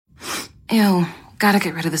Ew, gotta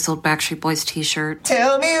get rid of this old Backstreet Boys t-shirt.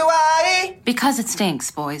 Tell me why. Because it stinks,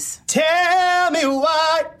 boys. Tell me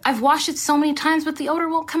why. I've washed it so many times, but the odor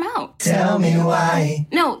won't come out. Tell me why.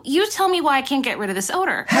 No, you tell me why I can't get rid of this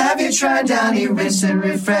odor. Have you tried Downy Rinse and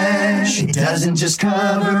Refresh? It doesn't just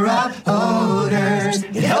cover up odors,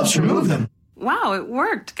 it helps remove them. Wow, it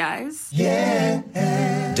worked, guys.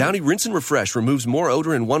 Yeah. Downy Rinse and Refresh removes more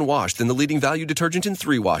odor in one wash than the leading value detergent in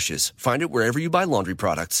 3 washes. Find it wherever you buy laundry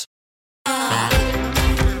products.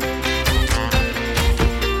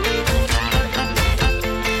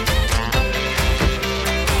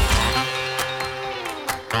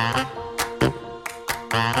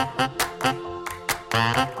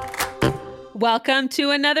 Welcome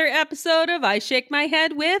to another episode of I Shake My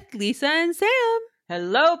Head with Lisa and Sam.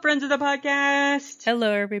 Hello, friends of the podcast.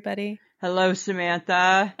 Hello, everybody. Hello,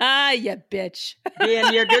 Samantha. Ah, you bitch.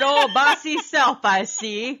 Being your good old bossy self, I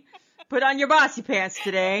see. Put on your bossy pants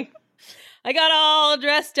today. I got all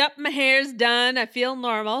dressed up. My hair's done. I feel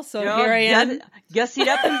normal, so here I am. Gussied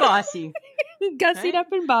up and bossy. Gussied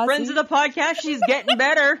up and bossy. Friends of the podcast, she's getting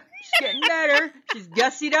better. She's getting better. She's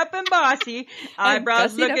gussied up and bossy.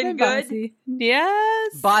 Eyebrows looking good. Bossy.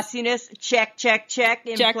 Yes. Bossiness, check, check, check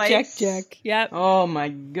in place. Check. Yep. Oh, my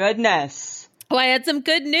goodness. Well, I had some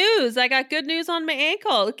good news. I got good news on my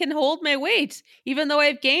ankle. It can hold my weight, even though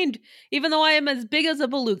I've gained, even though I am as big as a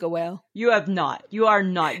beluga whale. You have not. You are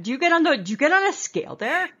not. Do you get on a scale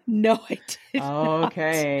there? No, I did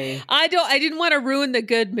Okay. not. I didn't want to ruin the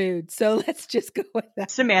good mood, so let's just go with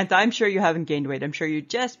that. Samantha, I'm sure you haven't gained weight. I'm sure you're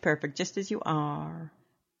just perfect, just as you are.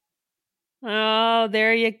 Oh,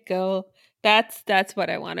 there you go. That's what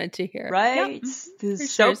I wanted to hear. Right? Yep. This is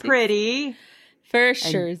so pretty. For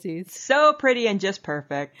sure, So pretty and just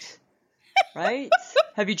perfect. Right?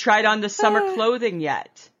 Have you tried on the summer clothing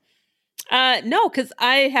yet? No, because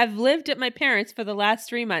I have lived at my parents' for the last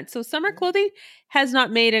 3 months. So summer clothing has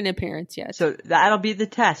not made an appearance yet. So that'll be the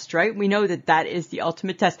test, right? We know that is the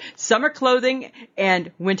ultimate test. Summer clothing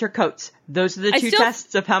and winter coats. Those are the two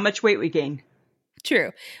tests of how much weight we gain.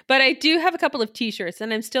 True. But I do have a couple of t-shirts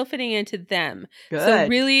and I'm still fitting into them. Good. So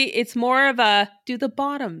really, it's more of a, do the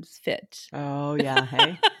bottoms fit? Oh, yeah.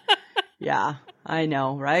 Hey? Yeah, I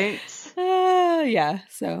know, right? Yeah.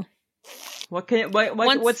 So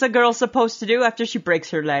what's a girl supposed to do after she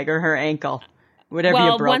breaks her leg or her ankle? Whatever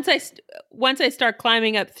you broke. Once I start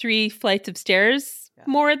climbing up 3 flights of stairs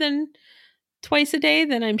more than twice a day,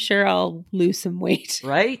 then I'm sure I'll lose some weight.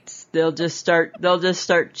 Right? They'll just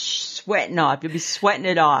start sweating off. You'll be sweating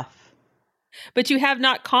it off. But you have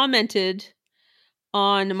not commented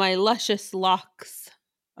on my luscious locks.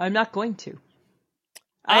 I'm not going to.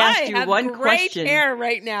 I asked you one question. I have great hair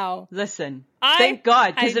right now. Listen, thank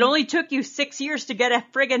God, because it only took you 6 years to get a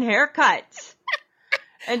friggin' haircut.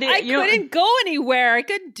 And I couldn't go anywhere. I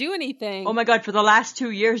couldn't do anything. Oh my God, for the last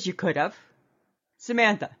 2 years you could have.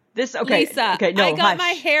 Samantha. Lisa, I got my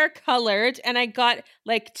hair colored and I got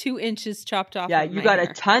like 2 inches chopped off. Yeah, you got a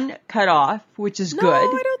ton cut off, which is good. No,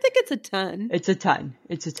 I don't think it's a ton. It's a ton.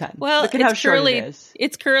 Well, look at how short it is.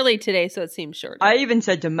 It's curly today, so it seems shorter. I even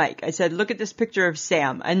said to Mike, I said, look at this picture of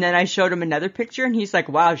Sam. And then I showed him another picture and he's like,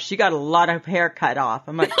 wow, she got a lot of hair cut off.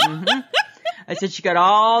 I'm like, I said, she got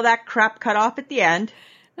all that crap cut off at the end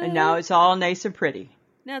and now it's all nice and pretty.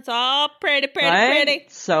 Now it's all pretty.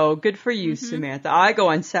 So good for you, Samantha. I go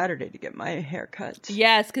on Saturday to get my hair cut.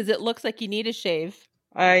 Yes, because it looks like you need a shave.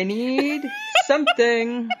 I need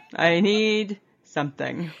something.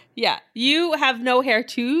 Yeah, you have no hair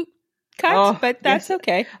to cut, but that's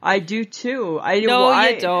okay. I do too. You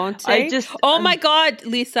don't. Oh my God,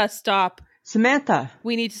 Lisa, stop. Samantha.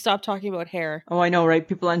 We need to stop talking about hair. Oh, I know, right?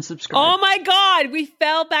 People unsubscribe. Oh my God, we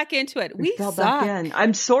fell back into it. We fell suck. back in.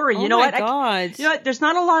 I'm sorry. You know what? God. You know what? There's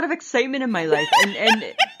not a lot of excitement in my life.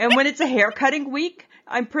 And when it's a hair cutting week,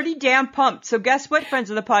 I'm pretty damn pumped. So guess what, friends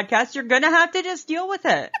of the podcast? You're going to have to just deal with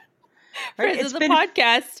it. Right? Friends of the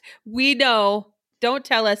podcast, we know. Don't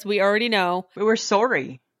tell us. We already know. We're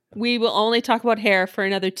sorry. We will only talk about hair for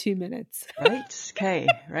another 2 minutes. Right? Okay.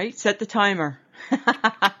 Right? Set the timer.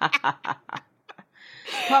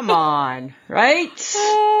 Come on, right?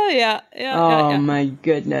 Oh, yeah. Oh, my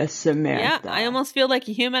goodness, Samantha. Yeah, I almost feel like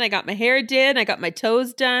a human. I got my hair did. I got my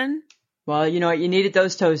toes done. Well, you know what? You needed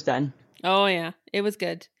those toes done. Oh, yeah. It was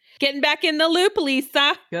good. Getting back in the loop,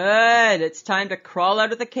 Lisa. Good. It's time to crawl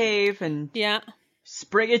out of the cave and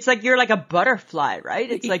spring. It's like you're like a butterfly, right?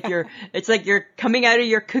 It's like you're coming out of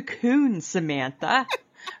your cocoon, Samantha.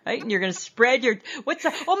 Right? And you're going to spread your,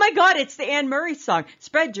 oh my God, it's the Anne Murray song.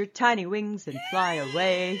 Spread your tiny wings and fly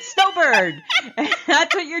away. Snowbird. And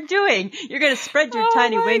that's what you're doing. You're going to spread your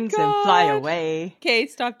tiny wings and fly away. Okay,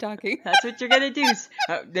 stop talking. That's what you're going to do.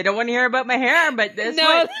 They don't want to hear about my hair, but that's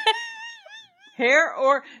what. Hair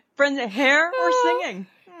or singing?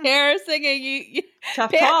 Hair, singing. You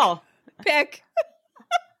Tough call. Pick.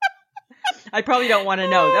 I probably don't want to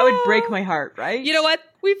know. That would break my heart, right? You know what?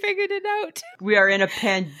 We figured it out. We are in a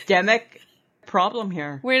pandemic problem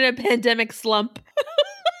here. We're in a pandemic slump.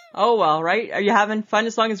 Oh, well, right? Are you having fun?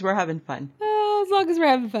 As long as we're having fun. Oh, as long as we're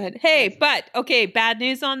having fun. Hey, but, okay, bad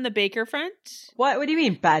news on the baker front. What do you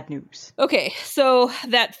mean, bad news? Okay, so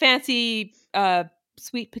that fancy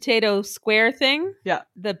sweet potato square thing. Yeah.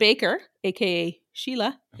 The baker, a.k.a.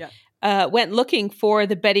 Sheila, yeah, went looking for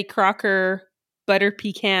the Betty Crocker butter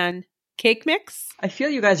pecan cake mix. I feel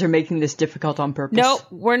you guys are making this difficult on purpose. No,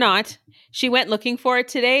 we're not. She went looking for it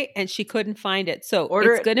today and she couldn't find it. So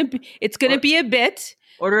it's gonna be a bit.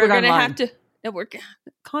 Order it online. We're gonna have to. No,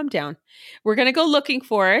 calm down. We're gonna go looking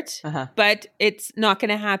for it, but it's not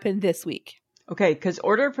gonna happen this week. Okay, because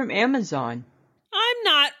order it from Amazon. I'm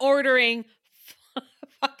not ordering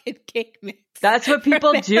fucking cake mix. That's what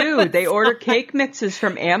people do. They order cake mixes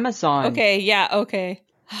from Amazon. Okay, yeah, okay.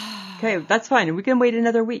 Okay, that's fine. We can wait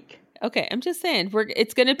another week. Okay, I'm just saying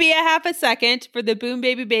it's going to be a half a second for the Boom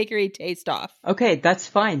Baby Bakery taste off. Okay, that's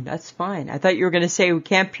fine. That's fine. I thought you were going to say we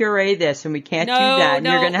can't puree this and we can't do that. And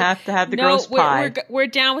you're going to have the gross pie. We're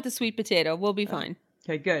down with the sweet potato. We'll be fine.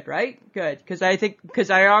 Okay, good, right? Good. Because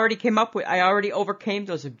I already overcame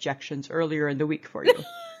those objections earlier in the week for you.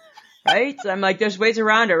 Right? So I'm like, there's ways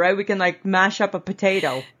around it, right? We can like mash up a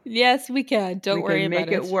potato. Yes, we can. Don't worry about it. We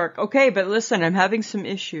can make it work. Okay, but listen, I'm having some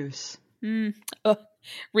issues.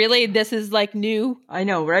 Really? This is like new? I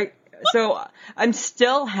know, right? So I'm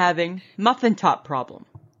still having muffin top problem.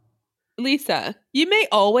 Lisa, you may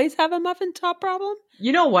always have a muffin top problem.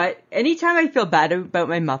 You know what? Anytime I feel bad about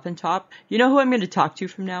my muffin top, you know who I'm going to talk to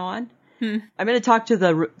from now on? I'm going to talk to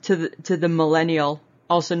the millennial,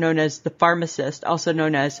 also known as the pharmacist, also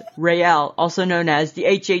known as Raelle, also known as the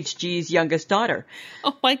HHG's youngest daughter.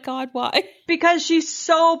 Oh my God, why? Because she's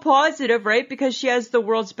so positive, right? Because she has the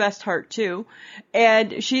world's best heart too.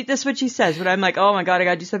 And this is what she says when I'm like, oh my God, I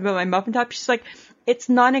got to do something about my muffin top. She's like, it's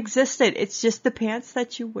non-existent. It's just the pants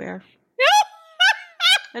that you wear.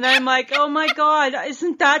 And I'm like, oh my God,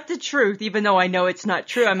 isn't that the truth? Even though I know it's not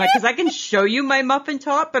true. I'm like, because I can show you my muffin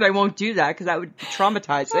top, but I won't do that because that would be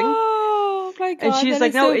traumatizing. Oh my God. And she's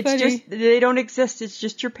like, no, it's just, they don't exist. It's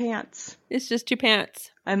just your pants. It's just your pants.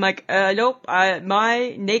 I'm like, nope,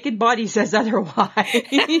 my naked body says otherwise.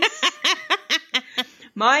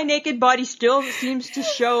 My naked body still seems to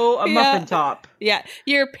show a muffin top. Yeah,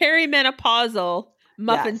 your perimenopausal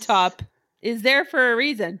muffin top is there for a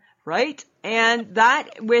reason. Right? And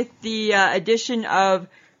that with the addition of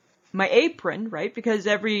my apron, right? Because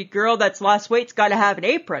every girl that's lost weight's got to have an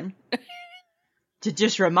apron to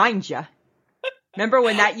just remind you. Remember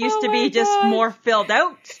when that used to be just more filled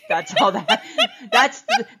out? That's all that.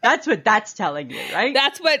 That's what that's telling you, right?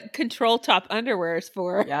 That's what control top underwear is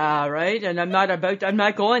for. Yeah, right. And I'm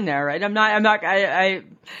not going there, right? I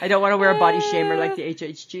don't want to wear a body shamer like the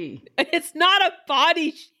HHG. It's not a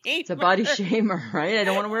body shamer. It's a body shamer, right? I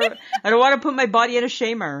don't want to put my body in a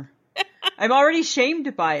shamer. I'm already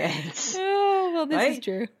shamed by it. Oh, well, this is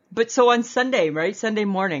true. But so on Sunday, right? Sunday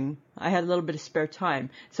morning, I had a little bit of spare time.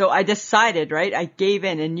 So I decided, right? I gave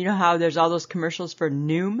in. And you know how there's all those commercials for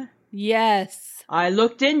Noom? Yes. I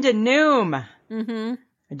looked into Noom. Mm-hmm.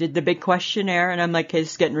 I did the big questionnaire and I'm like, hey,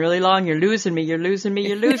 it's getting really long. You're losing me. You're losing me.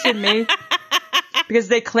 You're losing me. Because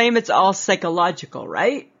they claim it's all psychological,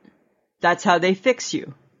 right? That's how they fix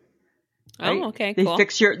you. Right? Oh, okay, they cool.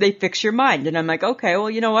 They fix your mind. And I'm like, okay, well,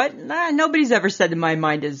 you know what? Nobody's ever said that my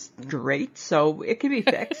mind is great, so it can be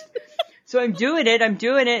fixed. So I'm doing it, and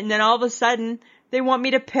then all of a sudden, they want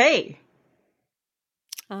me to pay.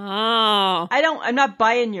 Oh. I'm not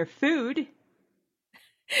buying your food.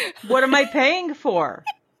 What am I paying for?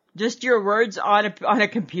 Just your words on a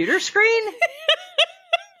computer screen?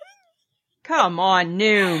 Come on,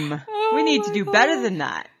 Noom. We need to do better than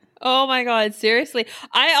that. Oh my God, seriously.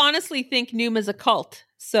 I honestly think Noom is a cult.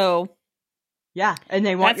 So yeah, and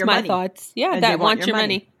they want your money. That's my thoughts. Yeah, and that wants your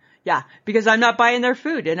money. Yeah, because I'm not buying their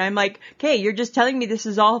food. And I'm like, okay, you're just telling me this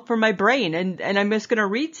is all for my brain and I'm just going to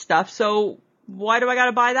read stuff. So why do I got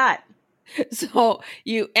to buy that? So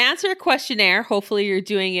you answer a questionnaire. Hopefully you're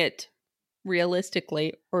doing it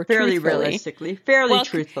realistically or fairly truthfully. Realistically, fairly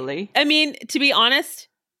truthfully. I mean, to be honest,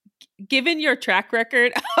 given your track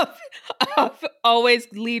record of always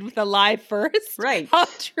lead with a lie first, Right. how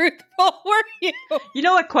truthful were you? You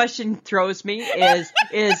know what question throws me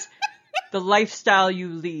is the lifestyle you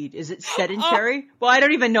lead. Is it sedentary? Well, I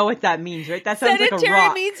don't even know what that means, right? That sounds like a Sedentary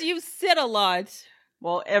rock. means you sit a lot.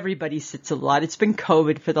 Well, everybody sits a lot. It's been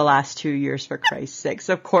COVID for the last 2 years, for Christ's sake.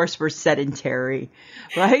 So of course we're sedentary,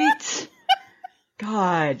 right?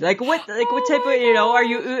 God, like what type of, you know,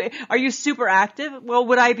 are you super active? Well,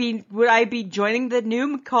 would I be joining the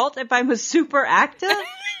Noom cult if I was super active?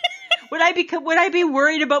 Would I be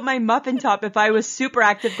worried about my muffin top if I was super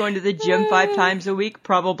active going to the gym 5 times a week?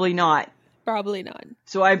 Probably not. Probably not.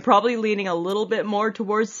 So I'm probably leaning a little bit more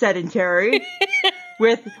towards sedentary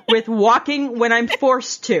with walking when I'm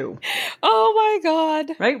forced to. Oh my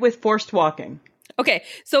God. Right? With forced walking. Okay.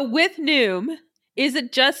 So with Noom, is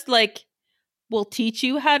it just like, we'll teach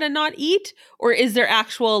you how to not eat? Or is there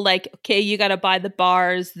actual like, okay, you got to buy the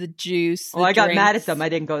bars, the juice, Well, I got mad at drinks? them. I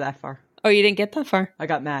didn't go that far. Oh, you didn't get that far? I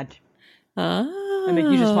got mad. Oh. I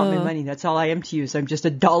mean, you just want my money. That's all I am to you. So I'm just a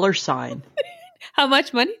dollar sign. How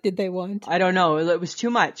much money did they want? I don't know. It was too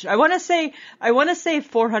much. I want to say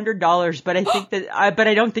 $400, but I think but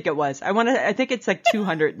I don't think it was. I think it's like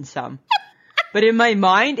 200 and some. But in my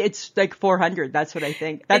mind, it's like 400. That's what I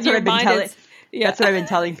think. That's what I've been telling. That's what I've been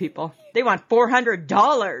telling people. They want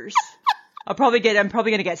 $400. I'm probably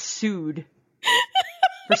going to get sued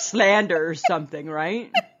for slander or something,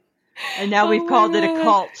 right? And now we've called it a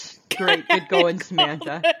cult. Great, good going,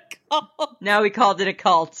 Samantha. Now we called it a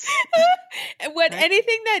cult.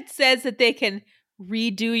 Anything that says that they can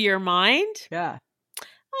redo your mind? Yeah.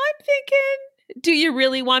 I'm thinking, do you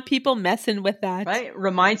really want people messing with that? Right?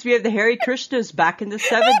 Reminds me of the Hare Krishnas back in the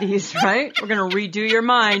 70s, right? We're going to redo your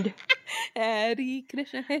mind. Hare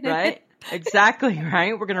Krishna. Right? Exactly,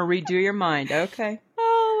 right? We're going to redo your mind. Okay.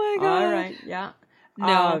 Oh my God. All right. Yeah.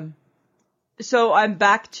 No. So I'm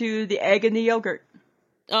back to the egg and the yogurt.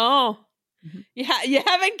 Oh. You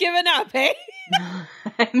haven't given up, eh?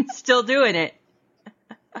 I'm still doing it.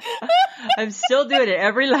 I'm still doing it.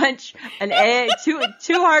 Every lunch, an egg, two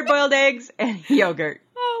hard-boiled eggs, and yogurt.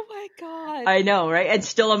 Oh my God. I know, right? And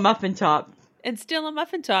still a muffin top. And still a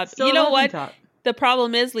muffin top. Still you a know muffin what? top. The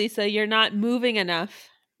problem is, Lisa, you're not moving enough.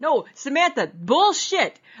 No, Samantha,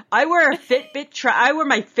 bullshit. I wear a Fitbit. I wear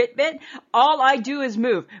my Fitbit. All I do is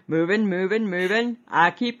move. Moving. I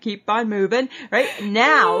keep on moving. Right?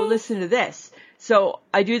 Now, listen to this. So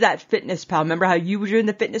I do that Fitness Pal. Remember how you were doing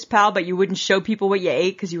the Fitness Pal, but you wouldn't show people what you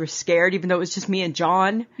ate because you were scared, even though it was just me and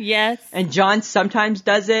John? Yes. And John sometimes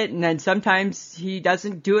does it, and then sometimes he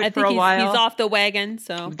doesn't do it for a while. He's off the wagon,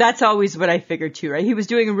 so. That's always what I figured too, right? He was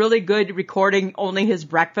doing a really good recording only his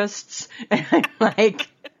breakfasts. And I'm like,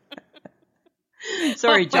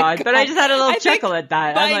 sorry, John, but I just had a little chuckle at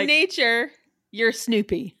that. By I'm like, nature, you're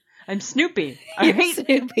Snoopy. I'm Snoopy. You're Right?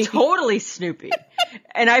 Snoopy. Totally Snoopy.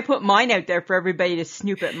 And I put mine out there for everybody to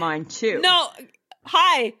snoop at mine too. No,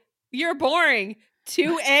 hi, you're boring.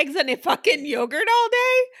 2 eggs and a fucking yogurt all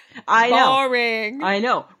day? I know. Boring. I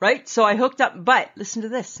know, right? So I hooked up, but listen to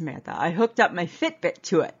this, Samantha. I hooked up my Fitbit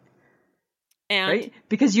to it. And Right?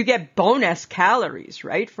 Because you get bonus calories,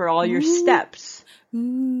 right? For all your steps.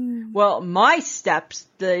 Well, my steps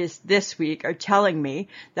this week are telling me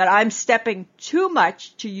that I'm stepping too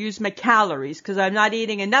much to use my calories because I'm not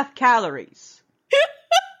eating enough calories.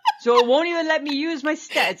 So it won't even let me use my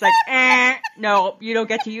steps. It's like, no, you don't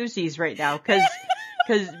get to use these right now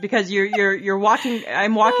because you're walking.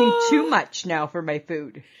 I'm walking too much now for my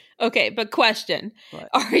food. Okay, but question. What?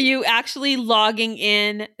 Are you actually logging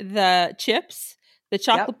in the chips, the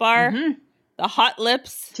chocolate bar, the hot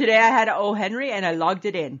lips? Today I had O. Henry and I logged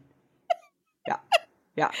it in.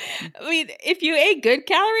 Yeah. I mean, if you ate good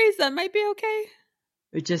calories, that might be okay.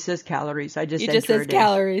 It just says calories. I just It just enter says it in.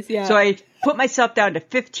 calories, yeah. So I put myself down to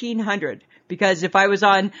 1,500 because if I was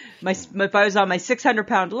on my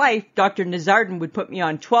 600-pound life, Dr. Nazardin would put me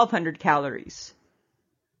on 1,200 calories.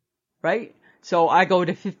 Right? So I go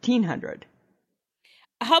to 1,500.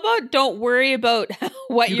 How about don't worry about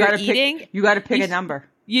what you're eating? You got to pick a number.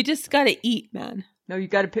 You just got to eat, man. No, you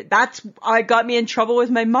got to pick. I got me in trouble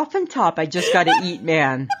with my muffin top. I just got to eat,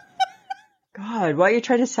 man. God, why are you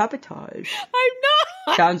trying to sabotage? I'm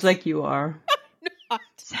not. Sounds like you are. Not.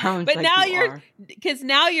 Sounds But like now you are. because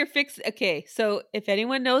now you're fixed. Okay, so if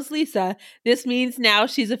anyone knows Lisa, this means now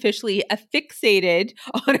she's officially fixated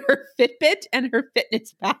on her Fitbit and her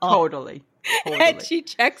Fitness Pal. Totally. And she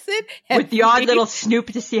checks it With the odd little snoop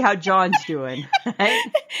to see how John's doing. Right?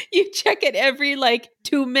 You check it every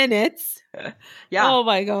 2 minutes. Yeah. Oh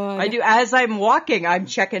my God. I do. As I'm walking, I'm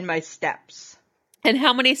checking my steps. And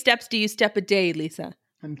how many steps do you step a day, Lisa?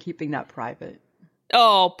 I'm keeping that private.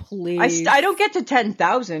 Oh, please. I don't get to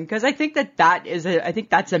 10,000 because I think I think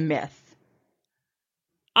that's a myth.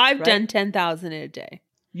 I've done 10,000 in a day.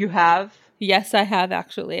 You have? Yes, I have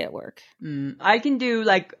actually at work. I can do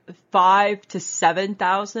like 5,000 to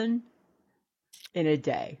 7,000 in a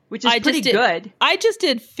day, which is pretty good. I just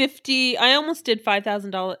did 50. I almost did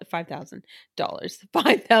 $5,000.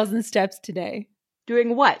 $5,000 steps today.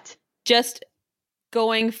 Doing what? Just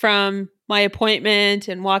going from my appointment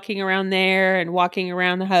and walking around there and walking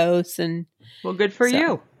around the house. And well, good for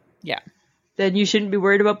you. Yeah. Then you shouldn't be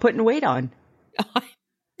worried about putting weight on. I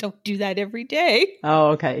don't do that every day.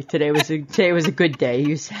 Oh, okay. Today was a good day,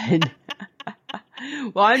 you said.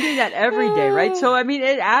 Well, I'm doing that every day, right? So, I mean,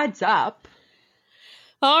 it adds up.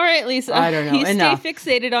 All right, Lisa. I don't know. You Enough. stay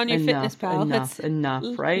fixated on your fitness pal.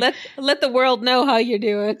 Enough, right? Let the world know how you're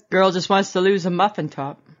doing. Girl just wants to lose a muffin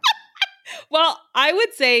top. Well, I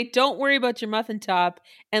would say don't worry about your muffin top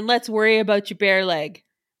and let's worry about your bare leg.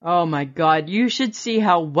 Oh my God. You should see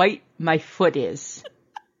how white my foot is.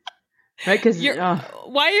 Right? Because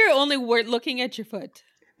why are you only looking at your foot?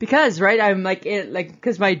 Because, right, I'm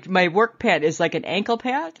because my work pant is like an ankle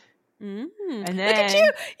pant. And then, look at you.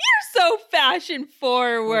 You're so fashion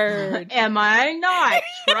forward. Am I not,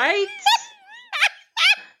 right?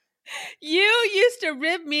 You used to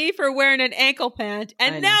rib me for wearing an ankle pant,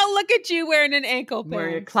 and now look at you wearing an ankle pant.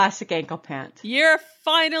 Wearing a classic ankle pant. You're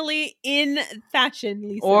finally in fashion,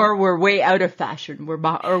 Lisa. Or we're way out of fashion. We're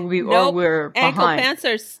behind. Ankle pants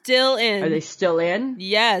are still in. Are they still in?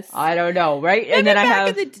 Yes. I don't know, right? Remember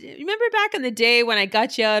remember back in the day when I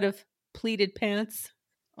got you out of pleated pants?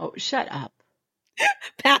 Oh, shut up.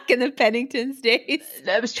 Back in the Pennington's days.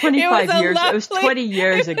 That was 25 years. It was 20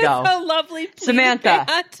 years ago. It was a lovely Samantha,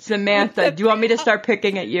 pant. Samantha, do you want me to start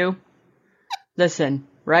picking at you? Listen,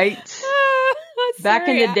 right? Back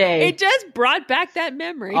in the day. It just brought back that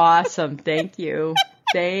memory. Awesome. Thank you.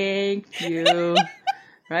 Thank you.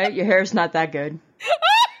 Right? Your hair's not that good.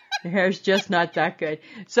 Your hair's just not that good.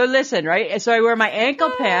 So listen, right? So I wear my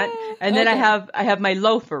ankle pant and then I have my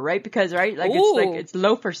loafer, right? Because, right? It's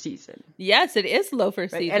loafer season. Yes, it is loafer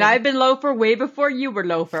season. And I've been loafer way before you were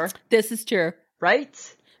loafer. This is true.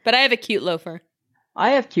 Right? But I have a cute loafer.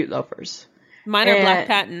 I have cute loafers. Mine are black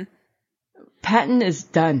patent. Patent is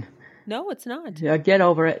done. No, it's not. Yeah, get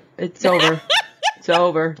over it. It's over. It's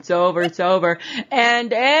over. It's over. It's over.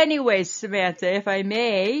 And anyways, Samantha, if I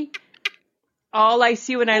may, all I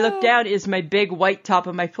see when I look down is my big white top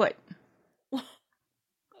of my foot.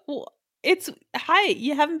 Well,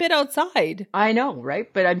 you haven't been outside. I know,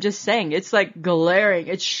 right? But I'm just saying, it's like glaring.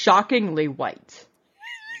 It's shockingly white.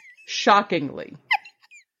 Shockingly.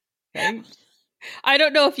 Okay? I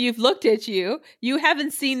don't know if you've looked at you. You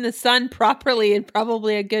haven't seen the sun properly in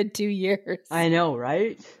probably a good 2 years. I know,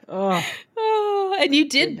 right? Oh, and you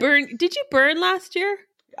did burn. Did you burn last year?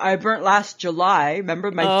 I burnt last July. Remember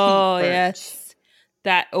my feet burnt. Oh, yes.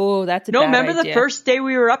 That's a bad remember idea. The first day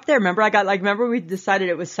we were up there? Remember we decided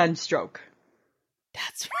it was sunstroke.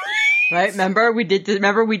 That's right. Right? Remember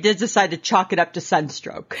we did decide to chalk it up to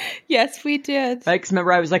sunstroke. Yes, we did. Right? 'Cause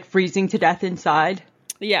remember I was like freezing to death inside?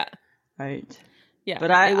 Yeah. Right. Yeah. But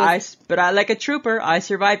I like a trooper, I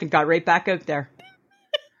survived and got right back out there.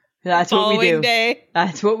 That's what we do. Day.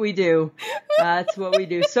 That's what we do. That's what we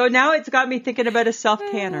do. So now it's got me thinking about a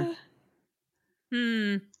self-tanner.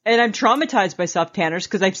 And I'm traumatized by self-tanners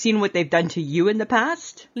because I've seen what they've done to you in the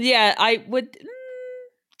past. Yeah, I would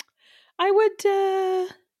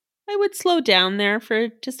slow down there for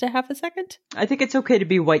just a half a second. I think it's okay to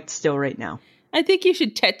be white still right now. I think you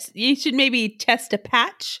should maybe test a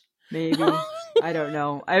patch. Maybe. I don't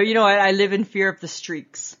know. I live in fear of the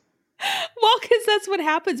streaks. Well, because that's what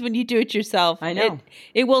happens when you do it yourself. I know.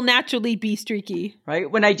 It will naturally be streaky. Right?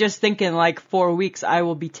 When I just think in like 4 weeks, I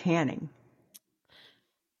will be tanning.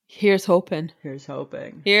 Here's hoping. Here's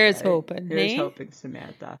hoping. Here's right? hoping. Here's hey? hoping,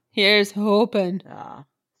 Samantha. Here's hoping.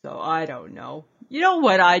 So I don't know. You know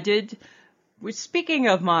what I did? Speaking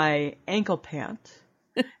of my ankle pant,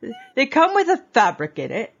 they come with a fabric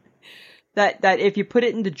in it that if you put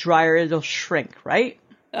it in the dryer, it'll shrink, right?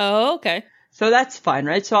 Oh, okay. So that's fine,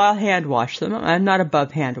 right? So I'll hand wash them. I'm not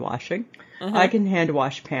above hand washing. I can hand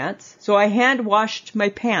wash pants. So I hand washed my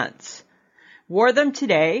pants. Wore them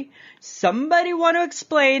today. Somebody want to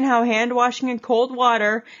explain how hand washing in cold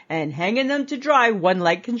water and hanging them to dry, one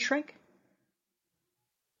leg can shrink?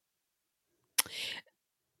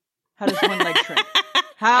 How does one leg shrink?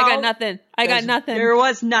 I got nothing. There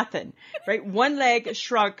was nothing, right? One leg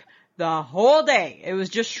shrunk the whole day. It was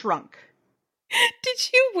just shrunk.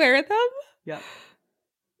 Did you wear them? Yeah.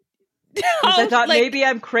 Because I thought maybe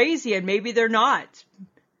I'm crazy and maybe they're not.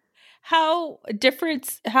 how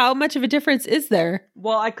much of a difference is there?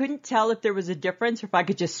 Well, I couldn't tell if there was a difference or if I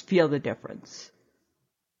could just feel the difference.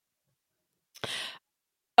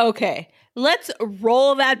 Okay, let's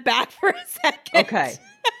roll that back for a second. Okay.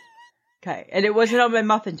 Okay. And it wasn't on my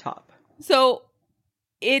muffin top. So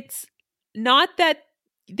it's not that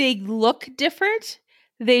they look different,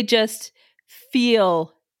 they just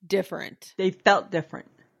feel different. They felt different.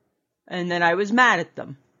 And then I was mad at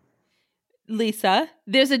them. Lisa,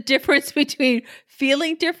 there's a difference between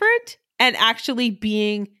feeling different and actually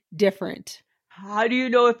being different. How do you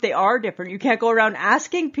know if they are different? You can't go around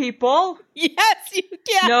asking people. Yes, you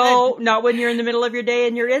can. No, not when you're in the middle of your day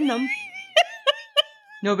and you're in them.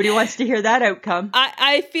 Nobody wants to hear that outcome.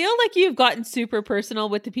 I feel like you've gotten super personal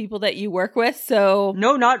with the people that you work with, so...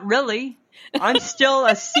 No, not really. I'm still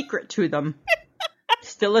a secret to them.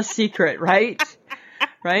 Still a secret, right?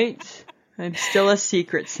 Right? I'm still a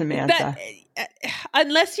secret, Samantha.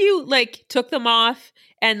 Unless you, like, took them off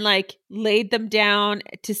and, like, laid them down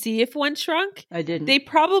to see if one shrunk. I didn't. They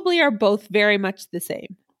probably are both very much the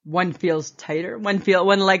same. One feels tighter. One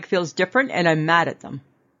leg feels different, and I'm mad at them.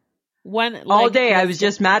 All day I was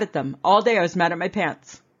just mad at them. All day I was mad at my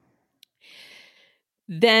pants.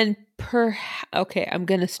 Then okay, I'm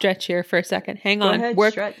going to stretch here for a second. Hang on. Go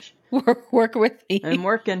ahead, stretch. Work with me. I'm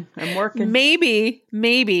working.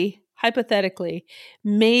 Maybe, hypothetically,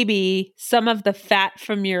 maybe some of the fat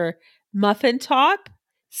from your muffin top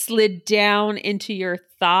slid down into your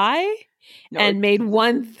thigh and made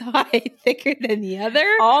one thigh thicker than the other,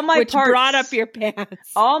 which brought up your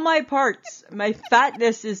pants. All my parts. My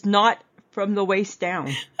fatness is not from the waist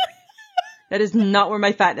down. That is not where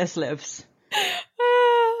my fatness lives.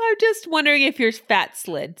 I'm just wondering if your fat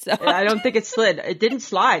slid. So I don't think it slid. It didn't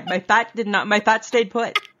slide. My fat did not. My fat stayed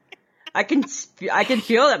put. I can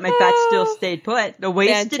feel that my fat still stayed put. The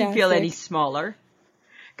waist didn't feel any smaller.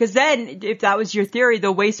 Because then, if that was your theory,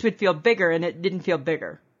 the waist would feel bigger, and it didn't feel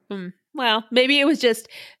bigger. Well, maybe it was just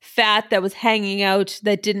fat that was hanging out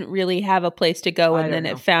that didn't really have a place to go, and then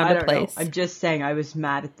it found a place. I'm just saying I was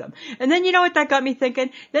mad at them. And then you know what that got me thinking?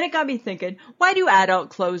 Then it got me thinking, why do adult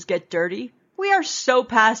clothes get dirty? We are so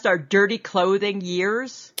past our dirty clothing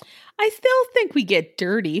years. I still think we get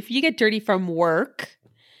dirty. If you get dirty from work.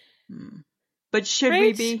 But should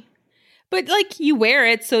we be? But like you wear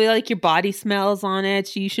it, so like your body smells on it,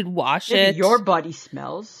 so you should wash it. Your body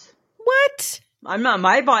smells. What?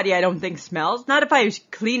 My body I don't think smells. Not if I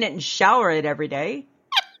clean it and shower it every day.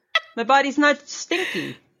 My body's not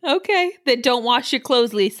stinky. Okay, then don't wash your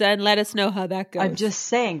clothes, Lisa, and let us know how that goes. I'm just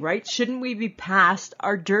saying, right? Shouldn't we be past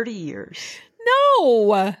our dirty years?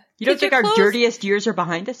 No. You don't think our dirtiest years are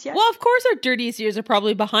behind us yet? Well, of course our dirtiest years are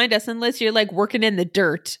probably behind us, unless you're like working in the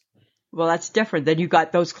dirt. Well, that's different. Then you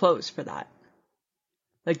got those clothes for that.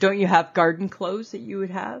 Like, don't you have garden clothes that you would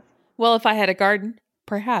have? Well, if I had a garden,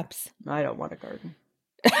 perhaps. I don't want a garden.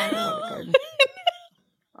 I don't want a garden.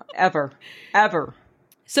 Ever.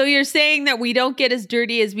 So you're saying that we don't get as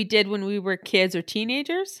dirty as we did when we were kids or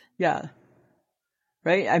teenagers? Yeah.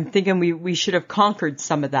 Right? I'm thinking we should have conquered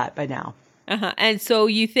some of that by now. Uh-huh. And so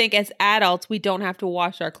you think as adults, we don't have to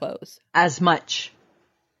wash our clothes? As much.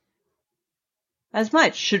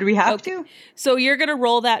 Should we have to? So you're going to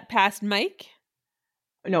roll that past Mike?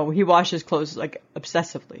 No, he washes clothes like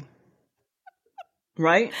obsessively.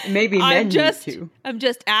 Right? Maybe men need to. I'm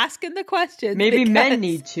just asking the question. Maybe men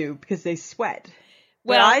need to because they sweat.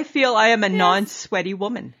 Well, but I feel I am a non-sweaty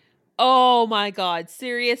woman. Oh my God.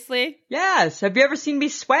 Seriously? Yes. Have you ever seen me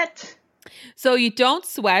sweat? So you don't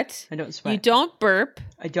sweat. I don't sweat. You don't burp.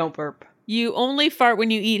 I don't burp. You only fart when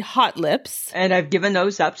you eat hot lips. And I've given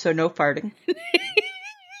those up, so no farting.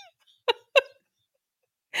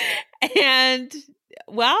 And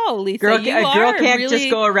wow, Lisa, a girl can't just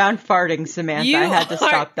go around farting, Samantha. I had to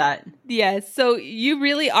stop that. Yes, so you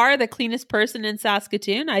really are the cleanest person in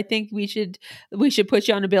Saskatoon. I think we should put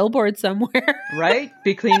you on a billboard somewhere. Right?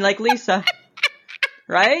 Be clean like Lisa.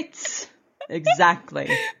 Right? Exactly.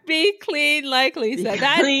 Be clean like Lisa. If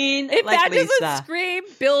that doesn't scream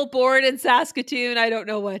billboard in Saskatoon, I don't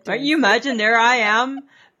know what does. Right? You imagine there I am,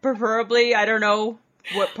 preferably, I don't know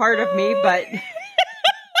what part of me, but...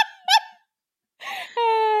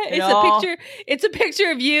 It's a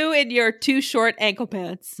picture of you in your too short ankle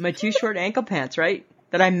pants. My too short ankle pants, right?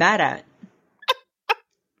 That I'm mad at.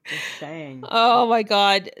 Just saying. Oh my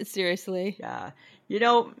God. Seriously. Yeah. You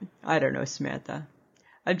know, I don't know, Samantha.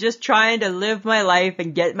 I'm just trying to live my life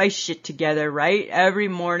and get my shit together, right? Every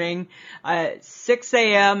morning at 6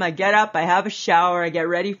 a.m. I get up, I have a shower, I get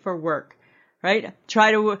ready for work, right?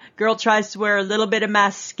 Girl tries to wear a little bit of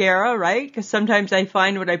mascara, right? Because sometimes I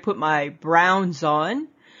find when I put my browns on,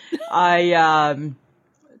 I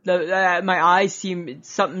my eyes seem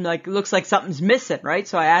something like, looks like something's missing, right?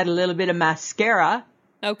 So I add a little bit of mascara.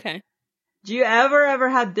 Okay. Do you ever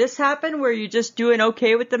have this happen where you're just doing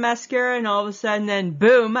okay with the mascara and all of a sudden then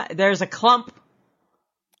boom, there's a clump?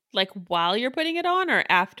 Like while you're putting it on or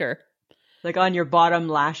after? Like on your bottom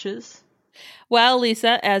lashes? Well,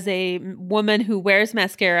 Lisa, as a woman who wears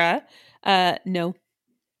mascara, no.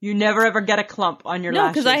 You never ever get a clump on your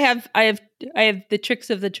lashes? No, because I have the tricks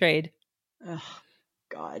of the trade. Oh,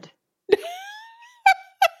 God.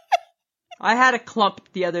 I had a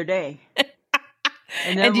clump the other day.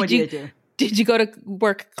 And then what do you do? Did you go to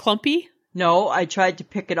work clumpy? No, I tried to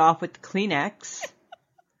pick it off with the Kleenex.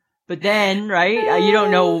 But then, right, you don't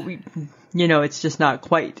know, it's just not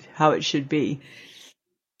quite how it should be.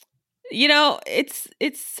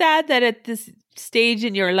 It's sad that at this stage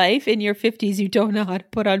in your life, in your 50s, you don't know how to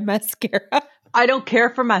put on mascara. I don't care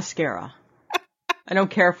for mascara. I don't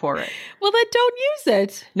care for it. Well, then don't use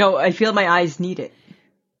it. No, I feel my eyes need it.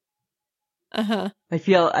 Uh-huh. I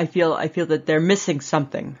feel that they're missing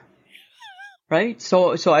something. Right?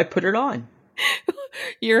 So I put it on.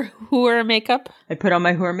 Your Hooer makeup? I put on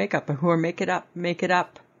my Hooer makeup. I Hooer make it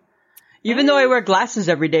up. Even though I wear glasses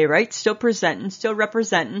every day, right? Still presenting, still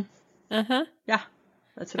representing. Uh-huh. Yeah.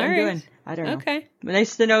 That's what I'm doing. I don't know. Okay.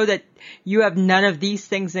 Nice to know that you have none of these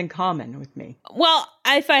things in common with me. Well,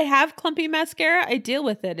 if I have clumpy mascara, I deal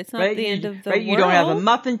with it. It's not the end of the world. You don't have a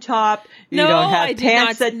muffin top. You don't have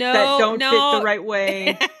pants that don't fit the right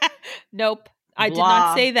way. Nope. I did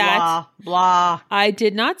not say that. Blah. I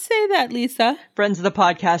did not say that, Lisa. Friends of the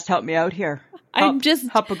podcast, help me out here.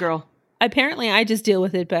 Help a girl. Apparently, I just deal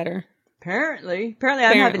with it better. Apparently,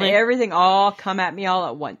 I'm having everything all come at me all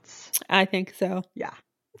at once. I think so. Yeah.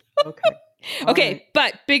 Okay. Okay, right.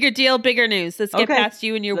 but bigger deal, bigger news. Let's get past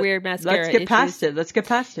you and your weird mascara Let's get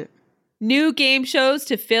past it. New game shows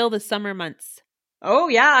to fill the summer months. Oh,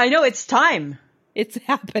 yeah, I know. It's time. It's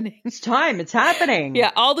happening. It's time. It's happening.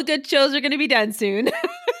 Yeah, all the good shows are going to be done soon.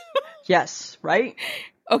 Yes, right?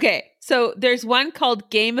 Okay, so there's one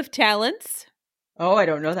called Game of Talents. Oh, I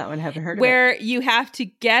don't know that one. I haven't heard of it. Where you have to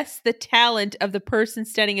guess the talent of the person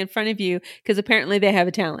standing in front of you because apparently they have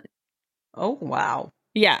a talent. Oh, wow.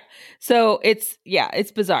 Yeah. So it's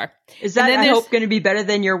bizarre. Is that, I hope, going to be better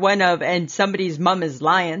than your one of, and somebody's mom is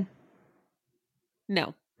lying?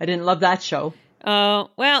 No. I didn't love that show.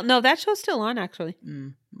 Well, no, that show's still on, actually.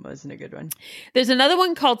 Wasn't a good one. There's another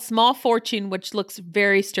one called Small Fortune, which looks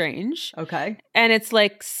very strange. Okay. And it's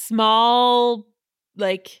like small,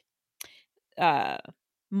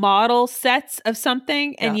 model sets of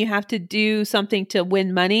something, and you have to do something to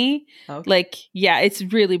win money. Okay. It's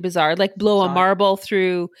really bizarre. Like blow a marble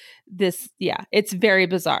through this. Yeah, it's very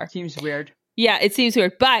bizarre. Seems weird. Yeah, it seems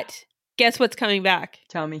weird. But guess what's coming back?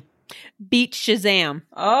 Tell me. Beat Shazam.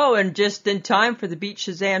 Oh, and just in time for the Beat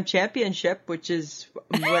Shazam Championship, which is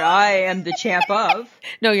what I am the champ of.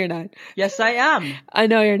 No, you're not. Yes, I am. I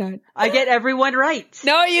know you're not. I get everyone right.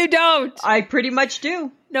 No, you don't. I pretty much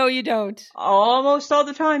do. No, you don't. Almost all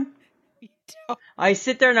the time. You don't. I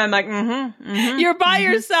sit there and I'm like, You're by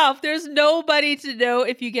yourself. There's nobody to know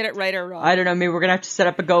if you get it right or wrong. I don't know. Maybe we're going to have to set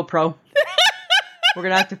up a GoPro. We're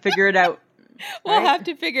going to have to figure it out. We'll have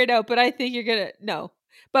to figure it out, but I think you're going to, no.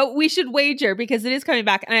 But we should wager because it is coming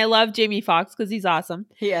back. And I love Jamie Foxx because he's awesome.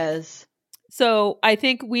 He is. So I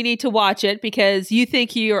think we need to watch it because you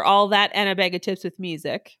think you're all that and a bag of tips with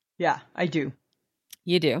music. Yeah, I do.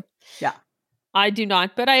 You do? Yeah. I do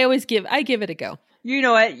not, but I give it a go. You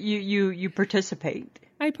know what? You participate.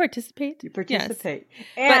 I participate. You participate.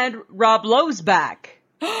 Yes. And Rob Lowe's back.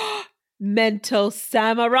 Mental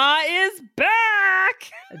Samurai is back.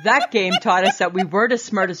 That game taught us that we weren't as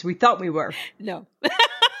smart as we thought we were. No.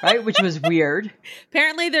 Right? Which was weird.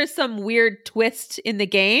 Apparently there's some weird twist in the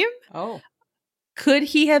game. Oh. Could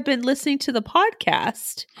he have been listening to the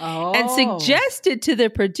podcast and suggested to the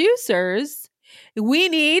producers, we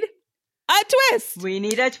need a twist. We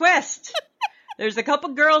need a twist. There's a couple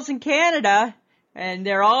girls in Canada and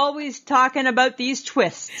they're always talking about these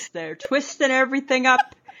twists. They're twisting everything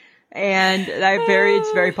up. And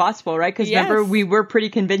it's very possible, right? Because remember, we were pretty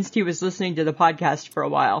convinced he was listening to the podcast for a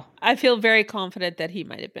while. I feel very confident that he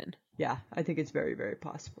might have been. Yeah, I think it's very, very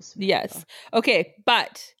possible. Yes. So. Okay,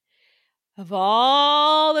 but of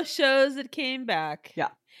all the shows that came back,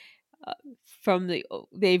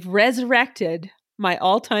 they've resurrected my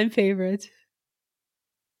all-time favorite.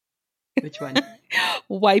 Which one?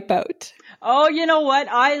 Wipeout. Oh, you know what?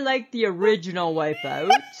 I like the original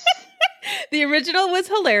Wipeout. The original was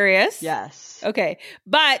hilarious. Yes. Okay.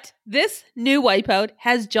 But this new Wipeout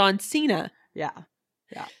has John Cena. Yeah.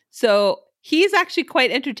 Yeah. So He's actually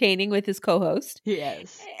quite entertaining with his co-host. He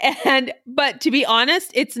is. But to be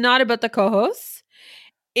honest, it's not about the co-hosts.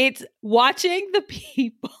 It's watching the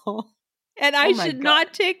people. And I should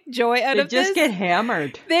not take joy out of this. They just get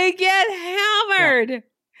hammered. They get hammered. Yeah,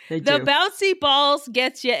 they the do. bouncy balls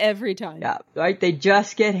gets you every time. Yeah, right. They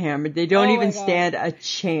just get hammered. They don't even stand a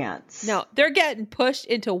chance. No, they're getting pushed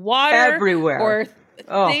into water everywhere. Or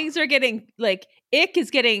things are getting like ick is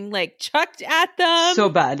getting like chucked at them. So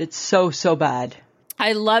bad. It's so bad.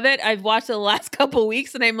 I love it. I've watched it the last couple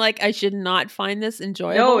weeks and I'm like, I should not find this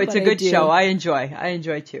enjoyable. No, it's a good show. I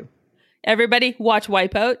enjoy too. Everybody watch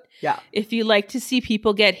Wipeout. Yeah. If you like to see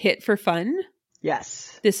people get hit for fun.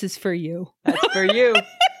 Yes. This is for you. That's for you.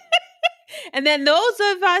 And then those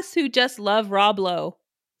of us who just love Rob Lowe.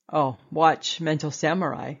 Oh, watch Mental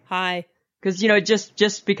Samurai. Hi. Because,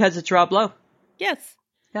 just because it's Rob Lowe. Yes.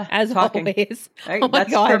 Yeah. As always. Right? Oh my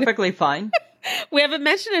That's God. perfectly fine. We haven't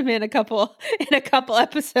mentioned him in a couple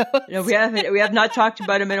episodes. No, we haven't. We have not talked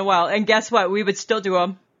about him in a while. And guess what? We would still do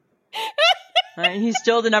him. Right? He's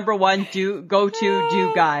still the number one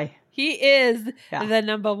go-to guy. He is the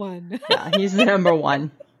number one. Yeah, he's the number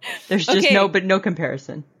one. There's just no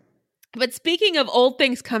comparison. But speaking of old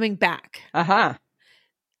things coming back. Uh-huh.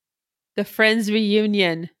 The Friends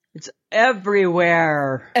reunion. It's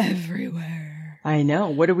everywhere. Everywhere. I know.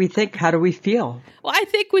 What do we think? How do we feel? Well, I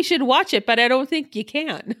think we should watch it, but I don't think you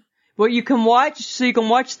can. Well, you can watch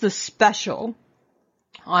the special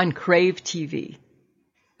on Crave TV.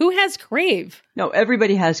 Who has Crave? No,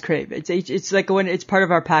 everybody has Crave. It's like when it's part of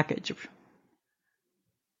our package.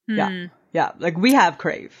 Yeah. Like we have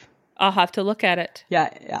Crave. I'll have to look at it.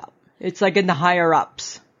 Yeah. It's like in the higher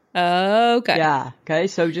ups. Okay. Yeah. Okay.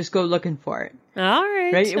 So just go looking for it. All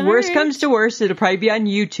right. Right. Worst comes to worst, it'll probably be on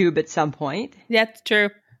YouTube at some point. That's true.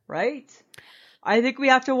 Right. I think we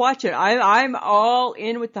have to watch it. I'm all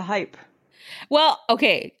in with the hype. Well,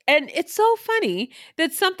 okay. And it's so funny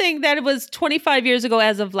that something that was 25 years ago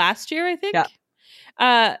as of last year, I think.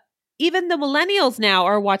 Yeah. Even the millennials now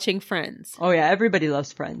are watching Friends. Oh, yeah. Everybody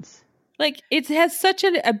loves Friends. Like, it has such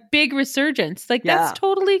a big resurgence. Like, that's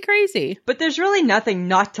totally crazy. But there's really nothing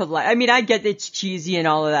not to like. I mean, I get it's cheesy and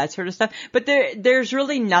all of that sort of stuff. But there's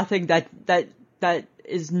really nothing that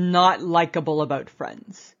is not likable about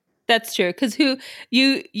Friends. That's true. Because you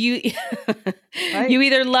Right? you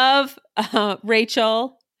either love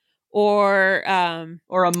Rachel or a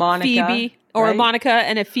Monica. Phoebe. Or right? a Monica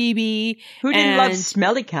and a Phoebe. Who didn't love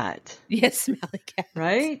Smelly Cat? Yes, Smelly Cat.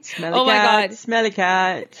 Right? Smelly Cat. My God. Smelly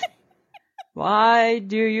Cat. Why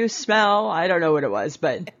do you smell? I don't know what it was,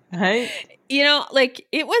 but right? Like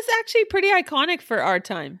it was actually pretty iconic for our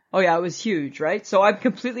time. Oh yeah, it was huge, right? So I'm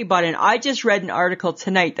completely bought in. I just read an article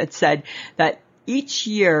tonight that said that each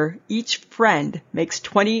year, each friend makes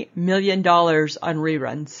 $20 million on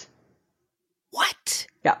reruns. What?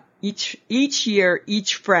 Yeah. Each year,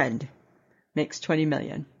 each friend makes $20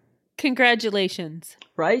 million. Congratulations.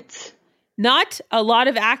 Right? Not a lot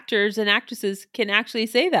of actors and actresses can actually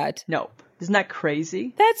say that. No. Isn't that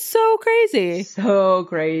crazy? That's so crazy. So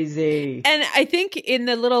crazy. And I think in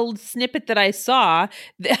the little snippet that I saw,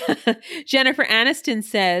 Jennifer Aniston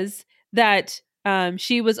says that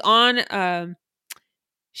she was on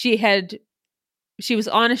she was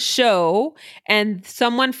on a show and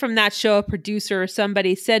someone from that show, a producer or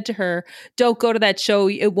somebody, said to her, "Don't go to that show.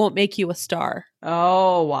 It won't make you a star."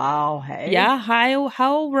 Oh, wow. Hey. Yeah.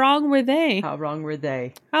 How wrong were they? How wrong were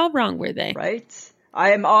they? How wrong were they? Right?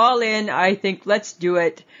 I am all in. I think let's do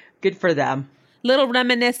it. Good for them. Little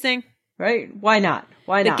reminiscing. Right? Why not?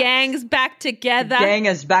 Why not? The gang's back together. The gang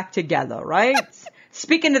is back together, right?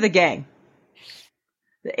 Speaking of the gang,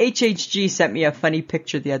 the HHG sent me a funny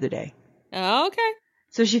picture the other day. Oh, okay.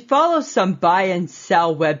 So she follows some buy and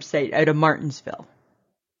sell website out of Martinsville.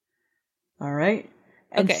 All right.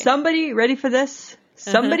 And somebody, ready for this?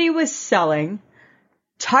 Somebody was selling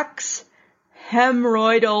Tux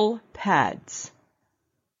hemorrhoidal pads.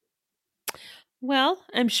 Well,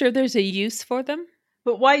 I'm sure there's a use for them.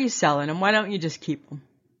 But why are you selling them? Why don't you just keep them?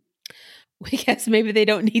 I guess maybe they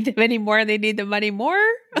don't need them anymore and they need the money more.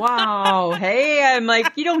 Wow. Hey, I'm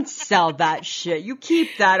like, you don't sell that shit. You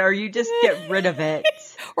keep that or you just get rid of it.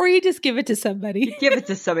 Or you just give it to somebody. You give it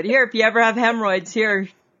to somebody. Here, if you ever have hemorrhoids, here,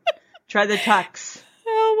 try the Tux.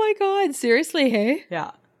 Oh my God. Seriously, hey?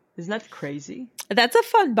 Yeah. Isn't that crazy? That's a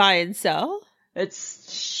fun buy and sell.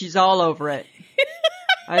 She's all over it.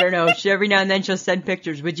 I don't know. Every now and then she'll send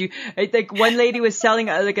pictures. I think one lady was selling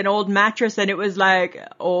like an old mattress and it was like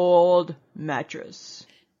old mattress.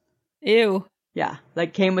 Ew. Yeah.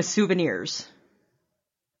 Like came with souvenirs.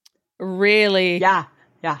 Really? Yeah.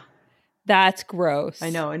 That's gross. I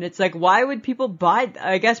know. And it's like, why would people buy,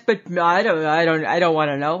 I guess, but I don't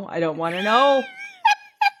want to know. I don't want to know.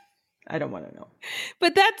 I don't want to know.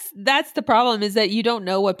 But that's the problem, is that you don't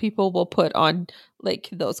know what people will put on like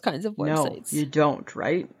those kinds of websites. No, you don't,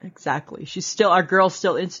 right? Exactly. Our girl's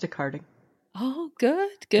still Instacarting. Oh, good.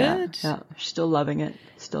 Yeah, still loving it.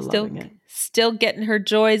 Still loving it. Still getting her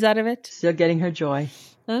joys out of it. Still getting her joy.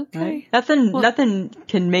 Okay. Right? Nothing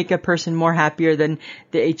can make a person more happier than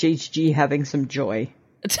the HHG having some joy.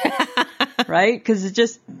 Right?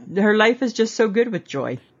 Because her life is just so good with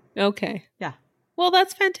joy. Okay. Yeah. Well,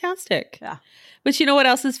 that's fantastic. Yeah. But you know what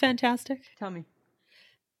else is fantastic? Tell me.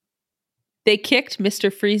 They kicked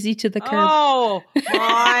Mr. Freezie to the curb. Oh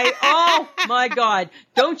my God.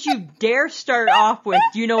 Don't you dare start off with,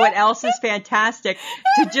 do you know what else is fantastic?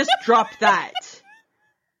 To just drop that.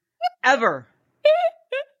 Ever.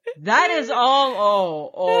 That is all.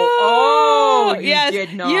 You yes.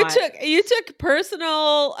 did not. You took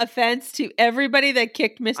personal offense to everybody that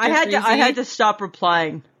kicked Mr. Freezie. I had to stop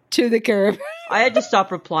replying. To the curb. I had to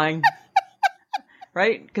stop replying.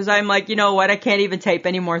 Right? Because I'm like, you know what? I can't even type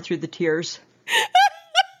anymore through the tears.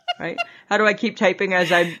 Right? How do I keep typing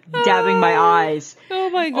as I'm dabbing my eyes? Oh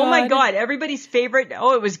my God. Oh my God. Everybody's favorite.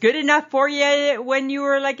 Oh, it was good enough for you when you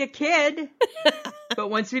were like a kid. But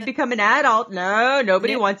once we become an adult, no,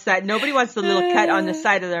 nobody wants that. Nobody wants the little cut on the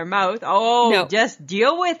side of their mouth. Oh, no. Just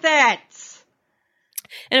deal with it.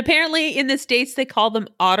 And apparently in the States, they call them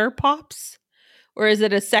Otter Pops. Or is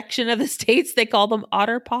it a section of the States they call them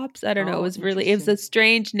Otter Pops? I don't know. It was a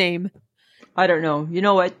strange name. I don't know. You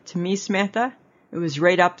know what? To me, Samantha, it was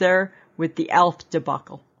right up there with the Elf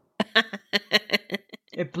debacle.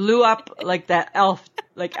 It blew up like Elf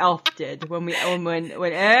did when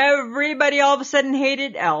everybody all of a sudden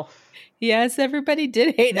hated Elf. Yes, everybody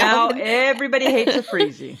did hate Elf. Now everybody hates a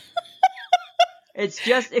Freezie. It's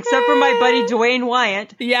just, except for my buddy Dwayne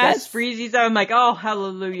Wyatt. Yes. That's Freezie's. I'm like, oh,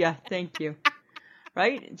 hallelujah. Thank you.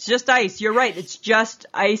 Right? It's just ice. You're right. It's just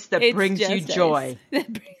ice that brings you joy. That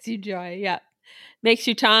brings you joy, yeah. Makes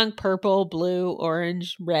your tongue purple, blue,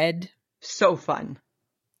 orange, red. So fun.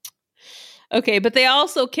 Okay, but they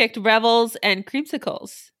also kicked Revels and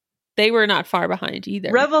Creamsicles. They were not far behind either.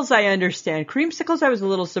 Revels, I understand. Creamsicles, I was a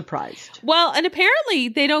little surprised. Well, and apparently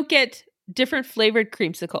they don't get different flavored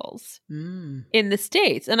creamsicles in the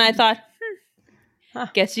States. And I thought,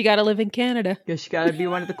 guess you got to live in Canada. Guess you got to be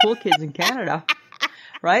one of the cool kids in Canada.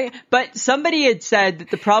 Right? But somebody had said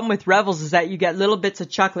that the problem with Revels is that you get little bits of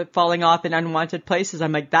chocolate falling off in unwanted places.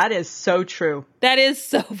 I'm like, that is so true. That is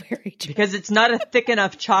so very true. Because it's not a thick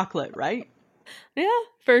enough chocolate, right? Yeah,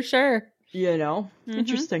 for sure. You know? Mm-hmm.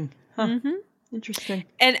 Interesting. Huh. Mm-hmm. Interesting.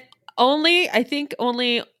 And I think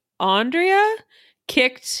only Andrea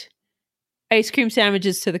kicked ice cream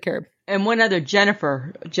sandwiches to the curb. And one other,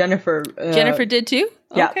 Jennifer. Jennifer did too?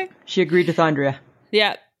 Yeah. Okay. She agreed with Andrea.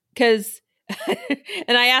 Yeah. Because...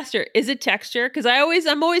 and I asked her, is it texture? Because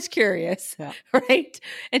I'm always curious, right?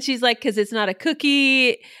 And she's like, because it's not a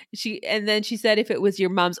cookie. And then she said, if it was your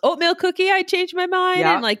mom's oatmeal cookie, I changed my mind.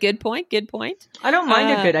 Yeah. I'm like, good point. I don't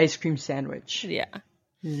mind a good ice cream sandwich. Yeah,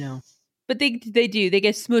 you know, but they do. They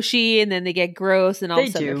get smushy and then they get gross, and all of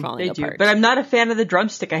a sudden they're falling apart. But I'm not a fan of the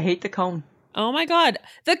drumstick. I hate the cone. Oh my God,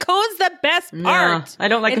 the cone's the best part. No, I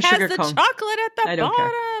don't like a sugar cone. It has the chocolate at the bottom.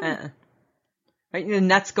 Care. Right? The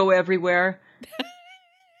nuts go everywhere.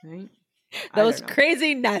 Right? Those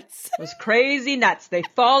crazy nuts. Those crazy nuts. They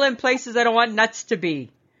fall in places I don't want nuts to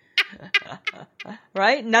be.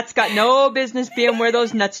 Right? Nuts got no business being where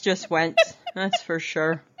those nuts just went. That's for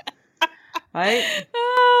sure. Right?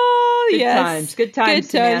 Oh, yes. Good times,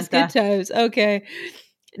 Samantha. Good times. Okay.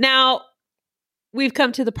 Now, we've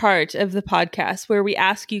come to the part of the podcast where we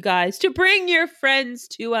ask you guys to bring your friends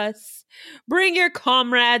to us. Bring your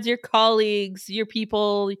comrades, your colleagues, your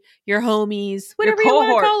people, your homies, whatever you want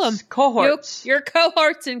to call them. Cohorts. Your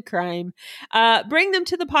cohorts in crime. Bring them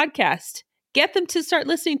to the podcast. Get them to start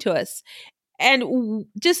listening to us. And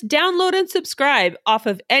just download and subscribe off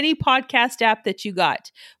of any podcast app that you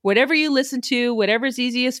got. Whatever you listen to, whatever's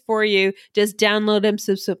easiest for you, just download and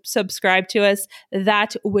subscribe to us.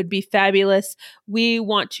 That would be fabulous. We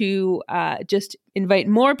want to just invite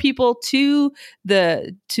more people to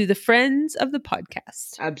the friends of the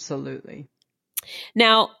podcast. Absolutely.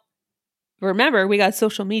 Now, remember, we got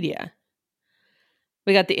social media.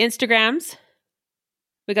 We got the Instagrams,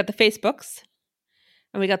 we got the Facebooks,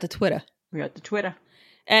 and we got the Twitter. We got the Twitter.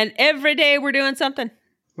 And every day we're doing something.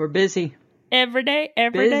 We're busy. every day.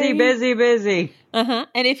 Busy. And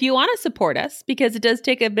if you want to support us, because it does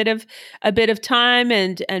take a bit of time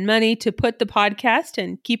and money to put the podcast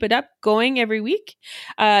and keep it up going every week,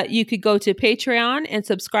 you could go to Patreon and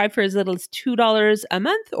subscribe for as little as $2 a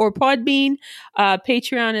month, or Podbean,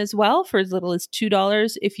 Patreon as well for as little as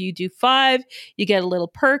 $2. If you do $5, you get a little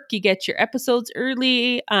perk. You get your episodes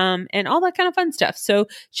early, and all that kind of fun stuff. So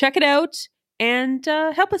check it out and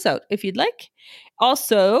help us out if you'd like.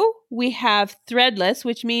 Also, we have Threadless,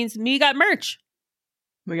 which means we got merch.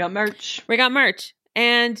 We got merch.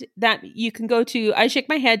 And that you can go to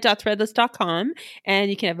ishakemyhead.threadless.com,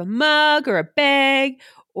 and you can have a mug or a bag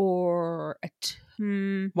or a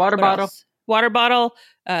water bottle. Water bottle,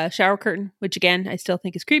 shower curtain, which again, I still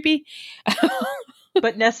think is creepy.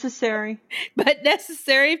 But necessary.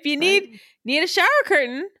 If you need a shower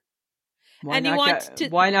curtain. Why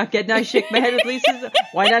not get nice shake my head with Lisa?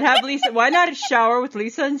 Why not shower with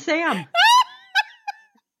Lisa and Sam?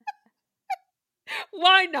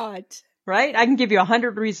 Why not? Right? I can give you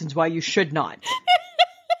 100 reasons why you should not.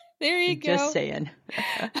 There you go. Just saying.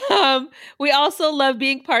 We also love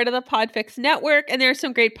being part of the Podfix network, and there are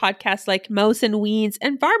some great podcasts like Mouse and Weens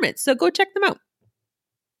and Varmints, so go check them out.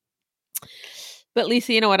 But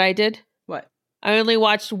Lisa, you know what I did? What? I only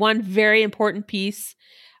watched one very important piece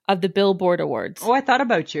of the Billboard Awards. Oh, I thought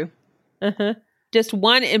about you. Just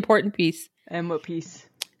one important piece. And what piece?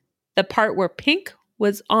 The part where Pink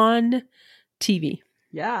was on TV.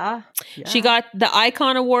 Yeah. She got the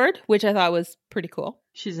Icon Award, which I thought was pretty cool.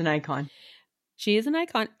 She's an icon. She is an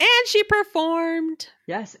icon. And she performed.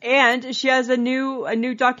 Yes. And she has a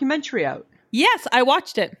new documentary out. Yes, I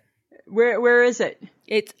watched it. Where is it?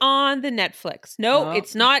 It's on the Netflix. No,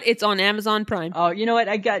 It's not. It's on Amazon Prime. Oh, you know what?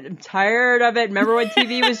 I'm tired of it. Remember when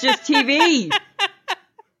TV was just TV?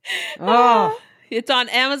 Oh. It's on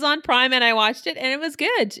Amazon Prime, and I watched it, and it was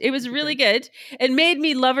good. It was really good. It made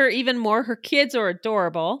me love her even more. Her kids are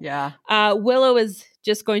adorable. Yeah. Willow is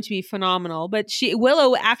just going to be phenomenal, but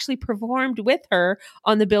Willow actually performed with her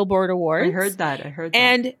on the Billboard Awards. I heard that.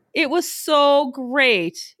 And it was so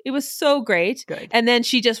great. Good. And then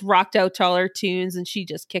she just rocked out to all her tunes, and she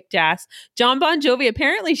just kicked ass. John Bon Jovi,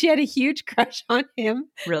 apparently she had a huge crush on him.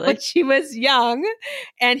 Really? When she was young,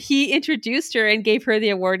 and he introduced her and gave her the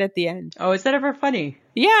award at the end. Oh, is that ever funny?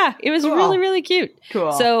 Yeah, it was really, really cute.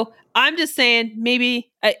 Cool. So I'm just saying,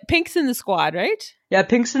 maybe Pink's in the squad, right? Yeah,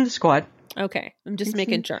 Pink's in the squad. Okay, I'm just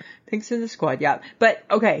making sure. Pink's in the squad, yeah. But,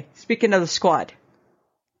 okay, speaking of the squad,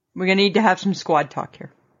 we're going to need to have some squad talk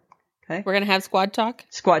here. Okay? We're going to have squad talk?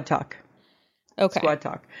 Squad talk. Okay. Squad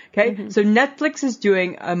talk. Okay? So Netflix is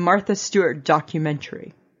doing a Martha Stewart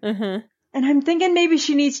documentary. And I'm thinking maybe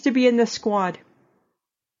she needs to be in the squad.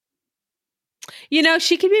 You know,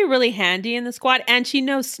 she could be really handy in the squad, and she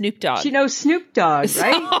knows Snoop Dogg. She knows Snoop Dogg,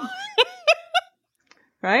 right?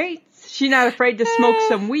 Right? She's not afraid to smoke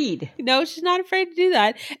some weed. No, she's not afraid to do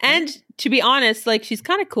that. And to be honest, like, she's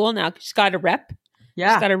kind of cool now. She's got a rep.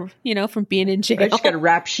 Yeah. She's got a, from being in jail. Right? She's got a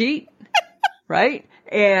rap sheet. Right?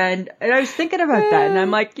 And I was thinking about that, and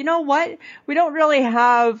I'm like, you know what? We don't really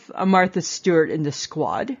have a Martha Stewart in the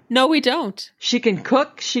squad. No, we don't. She can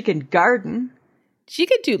cook. She can garden. She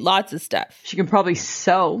could do lots of stuff. She can probably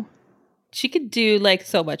sew. She could do, like,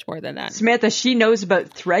 so much more than that. Samantha, she knows about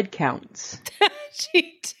thread counts.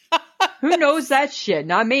 She does. Who knows that shit?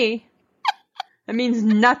 Not me. That means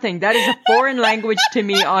nothing. That is a foreign language to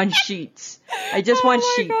me on sheets. I just want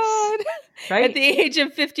sheets. God. Right? At the age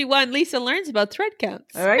of 51, Lisa learns about thread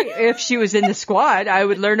counts. All right. If she was in the squad, I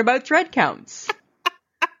would learn about thread counts.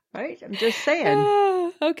 Right? I'm just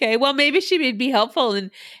saying. Okay. Well, maybe she would be helpful and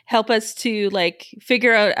help us to, like,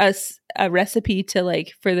 figure out a recipe to,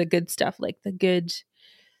 like, for the good stuff, like the good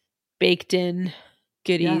baked in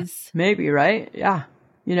goodies. Yeah, maybe, right? Yeah.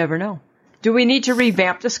 You never know. Do we need to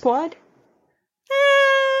revamp the squad?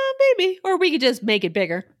 Maybe. Or we could just make it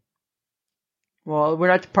bigger. Well, we're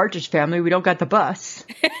not the Partridge Family. We don't got the bus.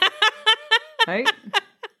 Right?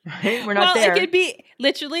 Right? We're not there. It could be,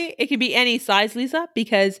 literally, it could be any size, Lisa,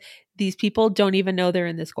 because these people don't even know they're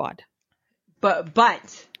in the squad. But,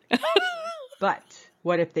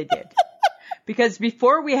 what if they did? Because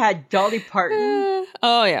before we had Dolly Parton.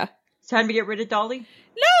 Oh, yeah. It's time to get rid of Dolly?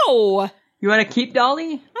 No! You want to keep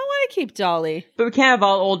Dolly? I want to keep Dolly. But we can't have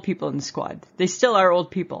all old people in the squad. They still are old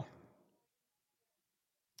people.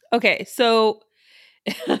 Okay, so...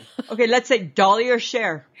 Okay, let's say Dolly or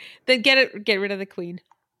Cher. Then get rid of the queen.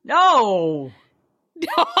 No!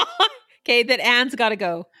 Okay, then Anne's got to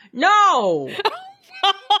go. No!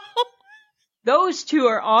 Those two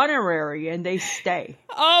are honorary and they stay.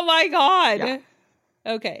 Oh my God. Yeah.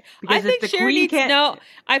 Okay. Because I think Cher needs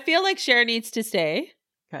I feel like Cher needs to stay.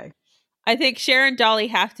 Okay. I think Cher and Dolly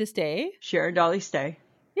have to stay. Cher and Dolly stay.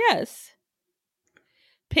 Yes.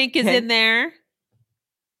 Pink is Pink. in there.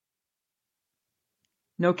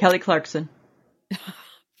 No Kelly Clarkson.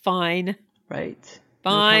 Fine. Right.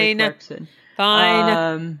 Fine. No Kelly Clarkson.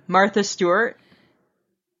 Fine. Martha Stewart.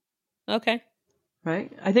 Okay.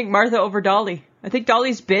 Right. I think Martha over Dolly. I think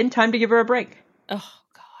Dolly's been. Time to give her a break. Oh,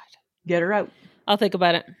 God. Get her out. I'll think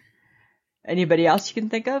about it. Anybody else you can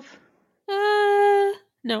think of?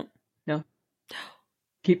 No. No.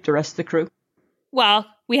 Keep the rest of the crew. Well,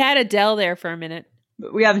 we had Adele there for a minute.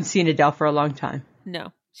 But we haven't seen Adele for a long time.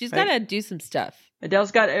 No. She's Right. got to do some stuff.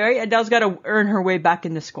 Adele's got to earn her way back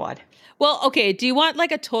in the squad. Well, okay. Do you want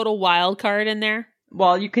like a total wild card in there?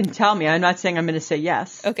 Well, you can tell me. I'm not saying I'm going to say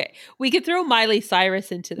yes. Okay. We could throw Miley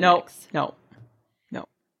Cyrus into the No, mix. no.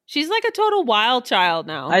 She's like a total wild child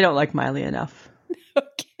now. I don't like Miley enough.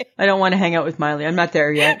 Okay. I don't want to hang out with Miley. I'm not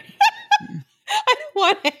there yet. I don't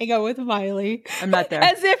want to hang out with Miley. I'm not there.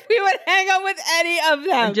 As if we would hang out with any of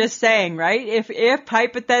them. I'm just saying, right? If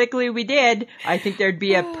hypothetically we did, I think there'd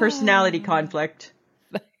be a personality conflict.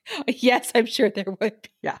 Yes, I'm sure there would be.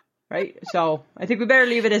 Yeah, right? So I think we better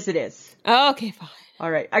leave it as it is. Okay, fine.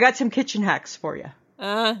 All right. I got some kitchen hacks for you.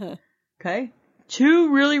 Uh-huh. Okay?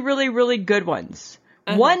 2 really, really, really good ones.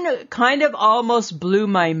 One kind of almost blew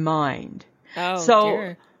my mind. Oh, So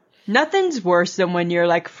dear. nothing's worse than when you're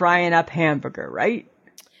like frying up hamburger, right?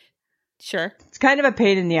 Sure. It's kind of a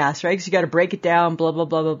pain in the ass, right? Because you got to break it down, blah, blah,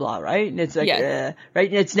 blah, blah, blah, right? And it's like, Yes. right?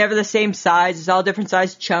 And it's never the same size. It's all different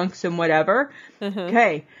size chunks and whatever.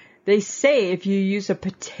 Okay. They say if you use a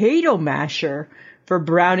potato masher for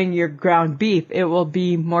browning your ground beef, it will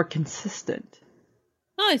be more consistent.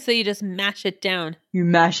 Oh, so you just mash it down. You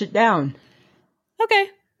mash it down Okay.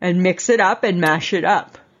 and mix it up and mash it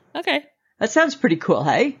up. Okay. That sounds pretty cool,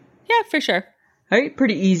 hey? Yeah, for sure. Right?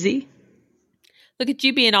 Pretty easy. Look at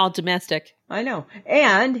you being all domestic. I know.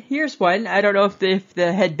 And here's one. I don't know if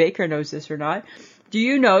the head baker knows this or not. Do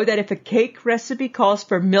you know that if a cake recipe calls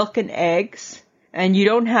for milk and eggs and you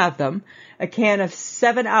don't have them, a can of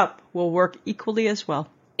 7-Up will work equally as well?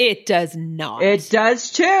 It does not. It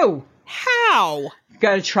does too. How?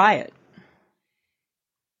 Got to try it.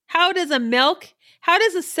 How does a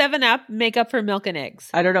 7-Up make up for milk and eggs?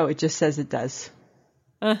 I don't know. It just says it does.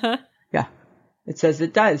 Uh-huh. Yeah. It says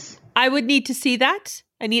it does. I would need to see that.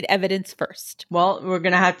 I need evidence first. Well, we're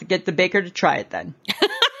going to have to get the baker to try it then.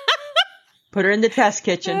 Put her in the test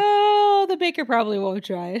kitchen. Oh, the baker probably won't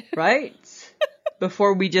try it. Right?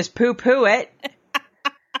 Before we just poo-poo it.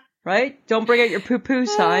 Right? Don't bring out your poo-poo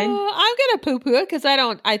sign. I'm going to poo-poo it because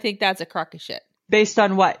I think that's a crock of shit. Based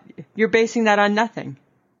on what? You're basing that on nothing.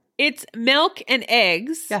 It's milk and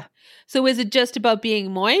eggs. Yeah. So is it just about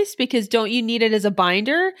being moist? Because don't you need it as a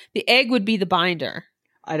binder? The egg would be the binder.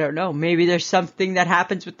 I don't know. Maybe there's something that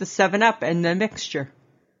happens with the 7-Up and the mixture.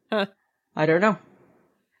 Huh. I don't know.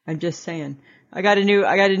 I'm just saying. I got a new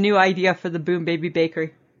idea for the Boom Baby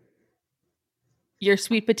Bakery. Your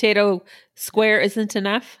sweet potato square isn't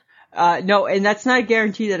enough? No, and that's not a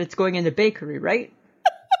guarantee that it's going in the bakery, right?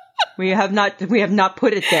 We have not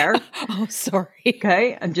put it there. Oh, sorry.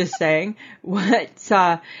 Okay, I'm just saying. What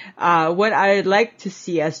I'd like to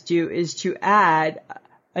see us do is to add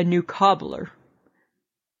a new cobbler.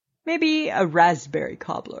 Maybe a raspberry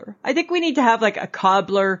cobbler. I think we need to have like a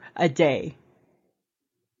cobbler a day.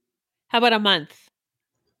 How about a month?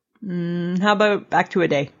 How about back to a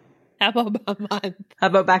day? How about a month? How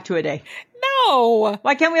about back to a day? No.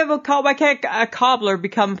 Why can't we have why can't a cobbler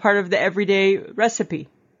become part of the everyday recipe?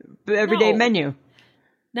 Everyday No. menu?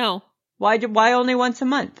 No. Why only once a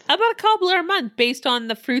month? How about a cobbler a month based on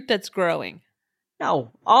the fruit that's growing?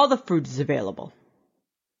 No, all the fruit is available.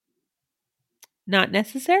 Not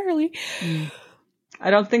necessarily.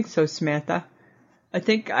 I don't think so, Samantha. I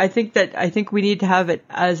think we need to have it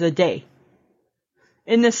as a day.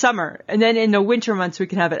 In the summer, and then in the winter months we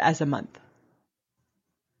can have it as a month.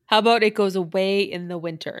 How about it goes away in the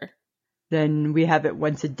winter? Then we have it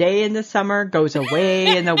once a day in the summer, goes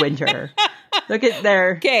away in the winter. Look at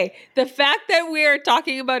there. Okay, the fact that we are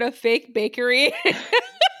talking about a fake bakery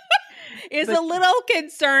is a little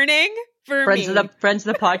concerning for me. Friends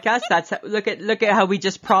of the podcast. Look at how we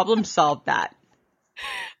just problem solved that.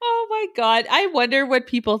 Oh my God. I wonder what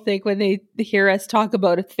people think when they hear us talk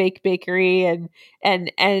about a fake bakery and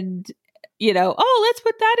oh, let's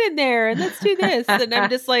put that in there and let's do this. And I'm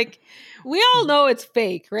just like, we all know it's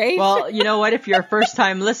fake, right? Well, you know what? If you're a first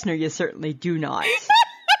time listener, you certainly do not.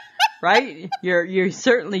 Right? You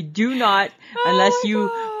certainly do not unless you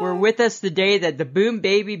were with us the day that the Boom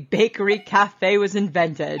Baby Bakery Cafe was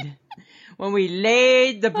invented. when we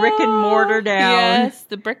laid the brick and mortar down. Yes,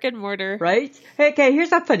 the brick and mortar. Right? Hey, okay,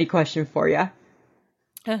 here's a funny question for you.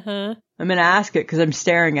 Uh-huh. I'm going to ask it because I'm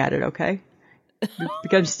staring at it, okay? Because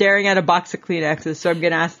I'm staring at a box of Kleenexes, so I'm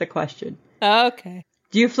going to ask the question. Okay.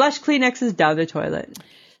 Do you flush Kleenexes down the toilet?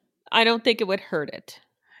 I don't think it would hurt it.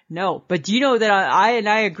 No, but do you know that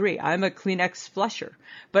I agree. I'm a Kleenex flusher.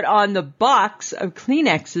 But on the box of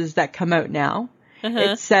Kleenexes that come out now,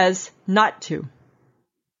 it says not to.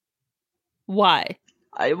 Why?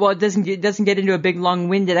 Well, it doesn't get into a big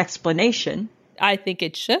long-winded explanation. I think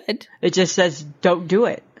it should. It just says don't do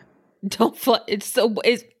it. Don't flush.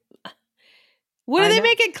 What are they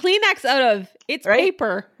making Kleenex out of? It's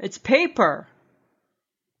paper. It's paper.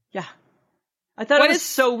 Yeah. I thought it was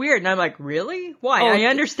so weird. And I'm like, really? Why? I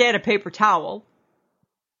understand a paper towel.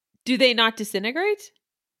 Do they not disintegrate?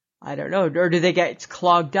 I don't know. Or do they get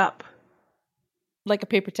clogged up? Like a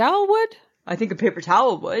paper towel would? I think a paper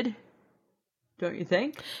towel would. Don't you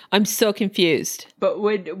think? I'm so confused. But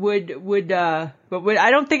would I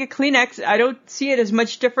don't think a Kleenex, I don't see it as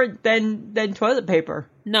much different than toilet paper.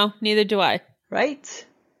 No, neither do I. Right?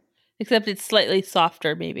 Except it's slightly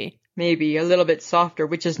softer, maybe. Maybe a little bit softer,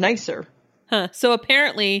 which is nicer. Huh. So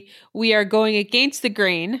apparently we are going against the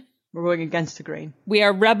grain. We're going against the grain. We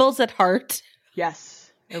are rebels at heart.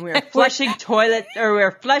 Yes. And we are flushing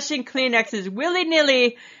we're flushing Kleenexes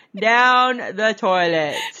willy-nilly down the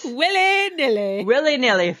toilet. Willy-nilly.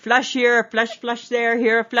 Willy-nilly. Flush here, flush there,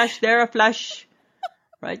 here a flush, there a flush.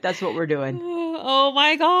 Right? That's what we're doing. Oh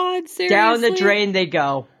my God. Seriously? Down the drain they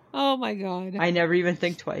go. Oh my God. I never even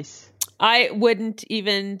think twice. I wouldn't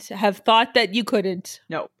even have thought that you couldn't.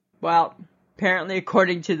 No. Well, apparently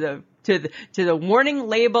according to the warning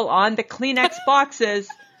label on the Kleenex boxes,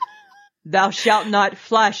 thou shalt not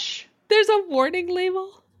flush. There's a warning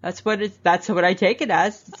label? That's what I take it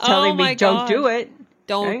as. It's telling me don't do it.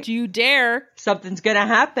 Don't you dare. Something's going to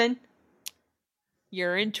happen.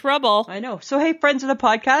 You're in trouble. I know. So hey, friends of the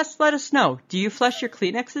podcast, let us know. Do you flush your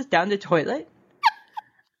Kleenexes down the toilet?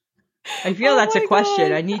 I feel that's a question.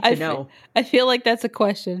 God. I need to know. I feel like that's a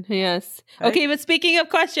question. Yes. Right? Okay, but speaking of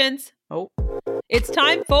questions. Oh. It's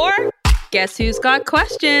time for Guess Who's Got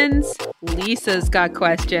Questions? Lisa's got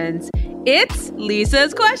questions. It's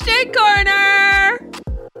Lisa's Question Corner.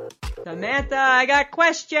 Samantha, I got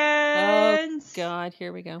questions. Oh, God.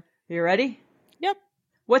 Here we go. You ready? Yep.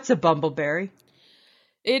 What's a bumbleberry?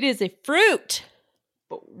 It is a fruit.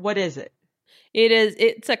 But what is it?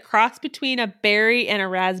 It's a cross between a berry and a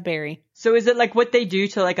raspberry. So is it like what they do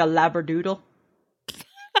to like a labradoodle?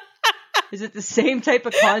 Is it the same type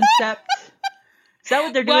of concept? Is that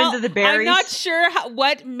what they're doing to the berries? I'm not sure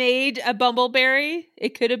what made a bumbleberry.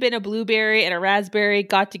 It could have been a blueberry and a raspberry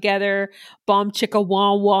got together. Bomb chicka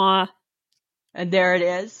wah wah. And there it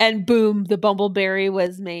is. And boom, the bumbleberry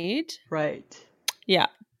was made. Right. Yeah.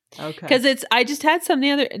 Okay. Because I just had some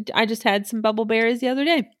bumbleberries the other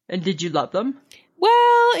day. And did you love them?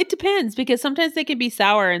 Well, it depends because sometimes they can be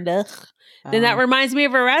sour and ugh. Then that reminds me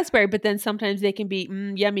of a raspberry, but then sometimes they can be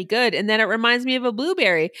yummy good. And then it reminds me of a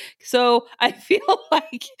blueberry. So I feel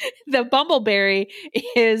like the bumbleberry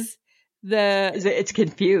is it's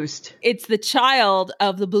confused. It's the child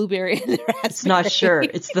of the blueberry and the raspberry. It's not sure.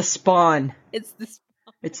 It's the spawn.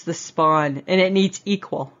 It's the spawn. And it needs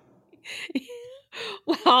equal.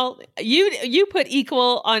 Well, you put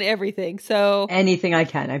equal on everything, so anything I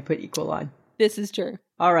can, I put equal on. This is true.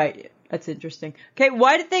 All right, that's interesting. Okay,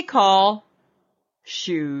 why did they call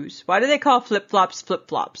shoes? Why do they call flip-flops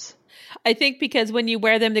flip-flops? I think because when you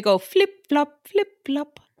wear them, they go flip-flop,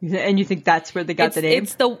 flip-flop. And you think that's where they got the name?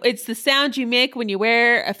 It's the sound you make when you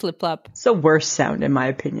wear a flip-flop. It's the worst sound, in my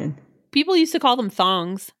opinion. People used to call them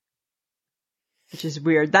thongs. Which is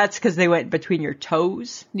weird. That's because they went between your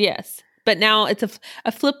toes? Yes. But now it's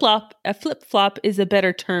a flip-flop. A flip-flop is a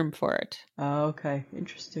better term for it. Oh, okay.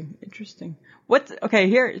 Interesting. Okay,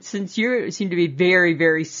 here, since you seem to be very,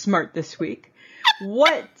 very smart this week,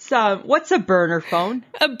 what's a burner phone?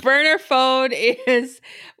 A burner phone is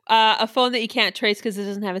a phone that you can't trace because it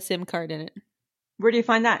doesn't have a SIM card in it. Where do you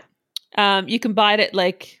find that? You can buy it at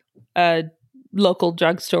like a local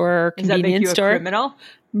drugstore or convenience store. Does that make you a criminal?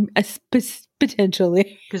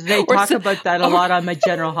 Potentially. Because they talk about that a lot on my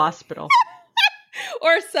general hospital.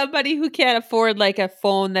 Or somebody who can't afford like a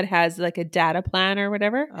phone that has like a data plan or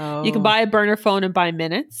whatever. Oh. You can buy a burner phone and buy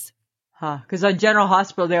minutes. Huh. Because on general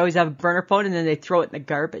hospital, they always have a burner phone and then they throw it in the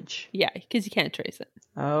garbage. Yeah, because you can't trace it.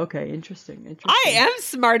 Oh, okay. Interesting. I am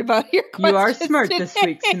smart about your questions. You are smart today. This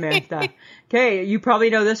week, Samantha. Okay, you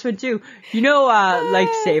probably know this one too. You know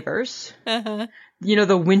Lifesavers? Uh-huh. You know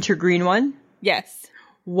the wintergreen one? Yes.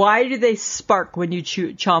 Why do they spark when you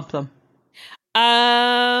chomp them?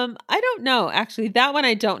 I don't know. Actually, that one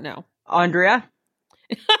I don't know. Andrea?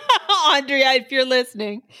 Andrea, if you're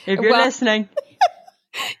listening. If you're listening.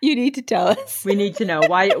 You need to tell us. We need to know.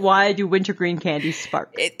 Why do wintergreen candies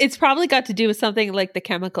spark? It's probably got to do with something like the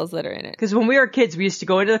chemicals that are in it. Because when we were kids, we used to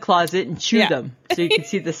go into the closet and chew them so you could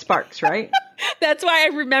see the sparks, right? That's why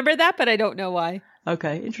I remember that, but I don't know why.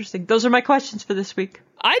 Okay, interesting. Those are my questions for this week.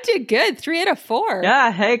 I did good. 3 out of 4.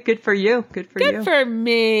 Yeah, hey, good for you. Good for you. Good for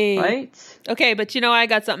me. Right? Okay, but I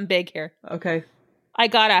got something big here. Okay.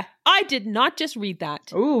 I did not just read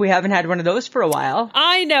that. Ooh, we haven't had one of those for a while.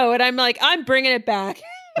 I know, and I'm bringing it back.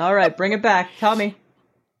 All right, bring it back. Tell me.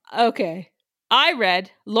 Okay. I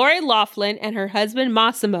read Lori Loughlin and her husband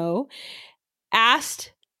Massimo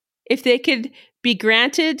asked if they could be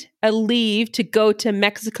granted a leave to go to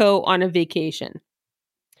Mexico on a vacation.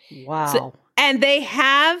 Wow. And they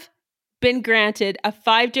have been granted a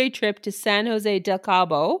 5-day trip to San Jose del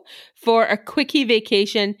Cabo for a quickie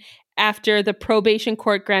vacation after the probation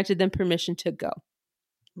court granted them permission to go.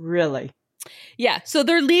 Really? Yeah. So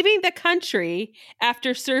they're leaving the country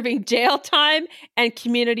after serving jail time and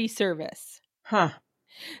community service. Huh.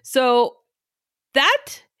 So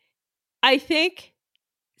that, I think,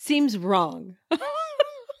 seems wrong.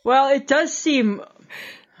 Well, it does seem,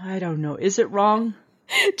 I don't know. Is it wrong?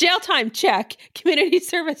 Jail time, check. Community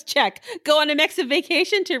service, check. Go on a Mexican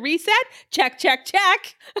vacation to reset? Check, check,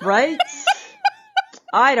 check. Right?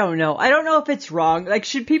 I don't know. I don't know if it's wrong. Like,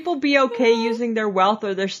 should people be okay using their wealth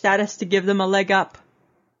or their status to give them a leg up?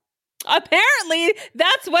 Apparently,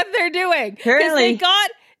 that's what they're doing. Apparently.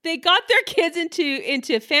 They got their kids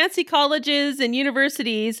into fancy colleges and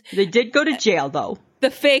universities. They did go to jail, though.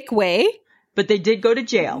 The fake way. But they did go to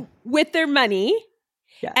jail. With their money.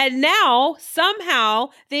 Yeah. And now, somehow,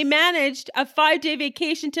 they managed a 5-day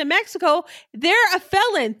vacation to Mexico. They're a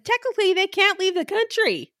felon. Technically, they can't leave the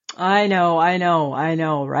country. I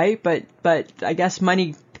know, right? But I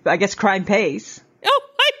guess crime pays. Oh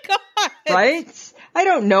my God. Right? I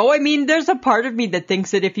don't know. I mean, there's a part of me that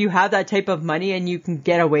thinks that if you have that type of money and you can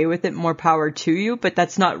get away with it, more power to you, but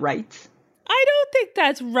that's not right. I don't think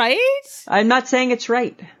that's right. I'm not saying it's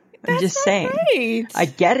right. I'm That's just not saying. right. I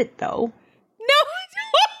get it, though. No.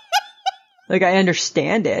 Like, I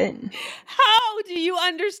understand it. How do you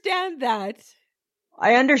understand that?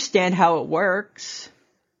 I understand how it works.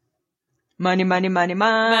 Money, money, money,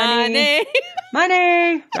 money.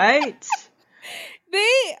 Money, right?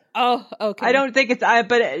 Okay. I don't think it's,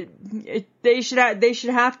 they should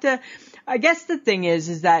have to, I guess the thing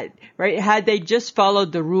is that, right, had they just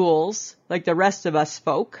followed the rules, like the rest of us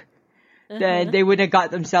folk, then they wouldn't have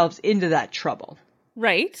got themselves into that trouble.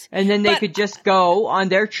 Right. And then they could just go on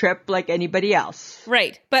their trip like anybody else.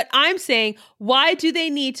 Right. But I'm saying, why do they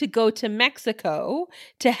need to go to Mexico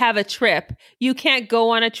to have a trip? You can't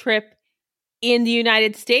go on a trip in the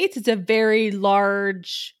United States. It's a very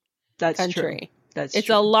large country. True. It's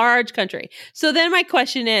a large country. So then my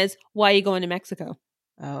question is, why are you going to Mexico?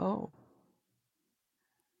 Oh.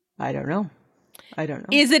 I don't know.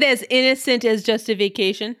 Is it as innocent as just a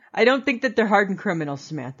vacation? I don't think that they're hardened criminals,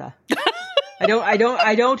 Samantha. I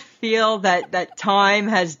don't feel that time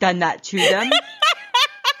has done that to them.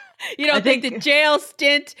 You don't think the jail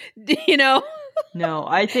stint, No,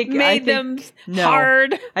 I think made them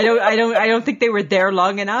hard. I don't think they were there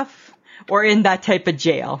long enough or in that type of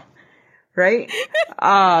jail. Right?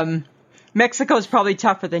 Mexico's probably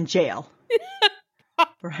tougher than jail.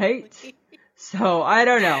 Right? So I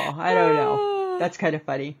don't know. That's kind of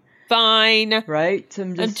funny. Fine. Right?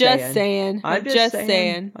 I'm just saying. I'm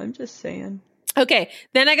just saying. Okay.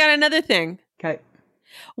 Then I got another thing. Okay.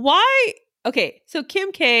 Why? Okay. So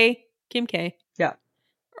Kim K. Yeah.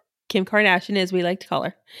 Kim Kardashian, as we like to call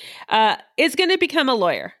her, is going to become a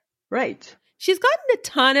lawyer. Right. She's gotten a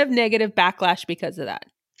ton of negative backlash because of that.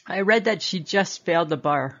 I read that she just failed the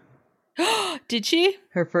bar. Did she?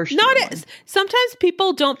 Her first Sometimes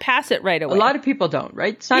people don't pass it right away. A lot of people don't,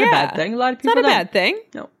 right? It's not a bad thing. A lot of people don't. It's not a bad thing.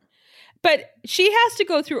 No. But she has to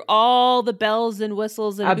go through all the bells and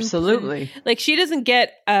whistles and absolutely. Hoops and, like, she doesn't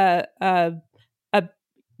get a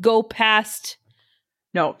go past.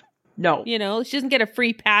 No. She doesn't get a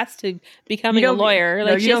free pass to becoming a lawyer.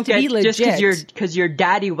 Like, she has to be legit. Just because your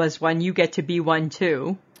daddy was one, you get to be one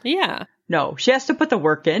too. Yeah. No, she has to put the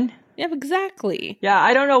work in. Yeah, exactly. Yeah,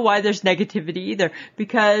 I don't know why there's negativity either,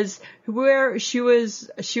 because where she was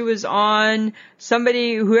on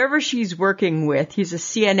whoever she's working with, he's a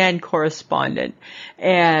CNN correspondent,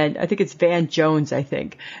 and I think it's Van Jones,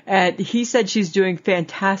 and he said she's doing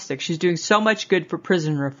fantastic. She's doing so much good for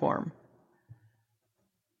prison reform.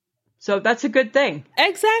 So that's a good thing.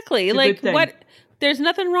 Exactly. Like, There's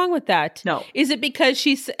nothing wrong with that. No. Is it because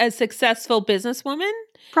she's a successful businesswoman?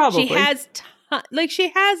 Probably. She has she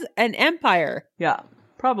has an empire. Yeah,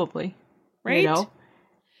 probably. Right? You know?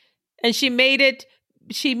 And she made it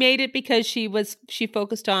because she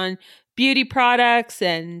focused on beauty products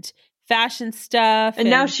and fashion stuff. And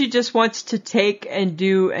now she just wants to take and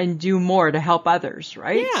do more to help others,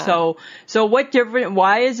 right? Yeah. So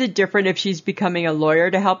why is it different if she's becoming a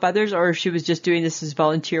lawyer to help others or if she was just doing this as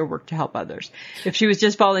volunteer work to help others? If she was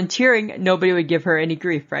just volunteering, nobody would give her any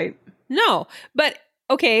grief, right? No. But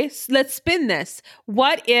okay, let's spin this.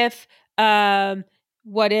 What if her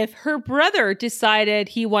brother decided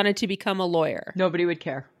he wanted to become a lawyer? Nobody would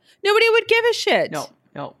care. Nobody would give a shit. No.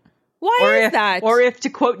 Why is that? Or if, to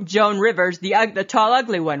quote Joan Rivers, the tall,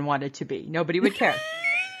 ugly one wanted to be. Nobody would care.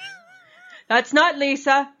 That's not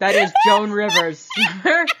Lisa. That is Joan Rivers.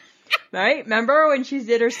 Right? Remember when she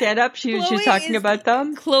did her stand-up? She was talking about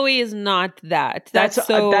them? Chloe is not that.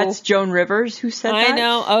 That's Joan Rivers who said that. I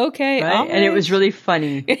know. Okay. Right? And it was really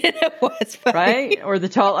funny. It was funny. Right? Or the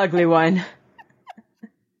tall, ugly one.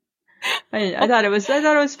 I thought it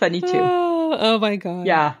was funny too. Oh my God.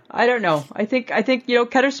 Yeah. I don't know. I think,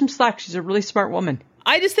 cut her some slack. She's a really smart woman.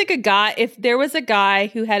 I just think if there was a guy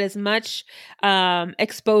who had as much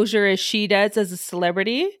exposure as she does as a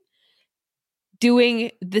celebrity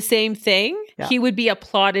doing the same thing, he would be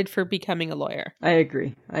applauded for becoming a lawyer. I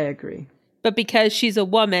agree. But because she's a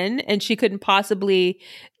woman and they couldn't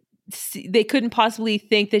possibly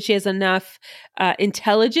think that she has enough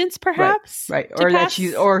intelligence, perhaps, right.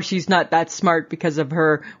 Or she's not that smart because of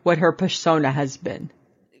what her persona has been.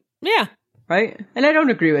 Yeah, right. And I don't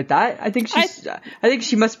agree with that. I think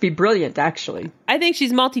she must be brilliant. Actually, I think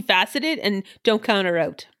she's multifaceted, and don't count her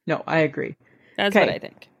out. No, I agree. That's what I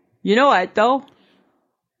think. You know what though?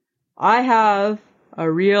 I have a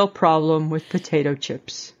real problem with potato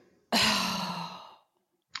chips.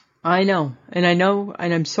 I know, and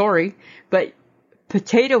I'm sorry, but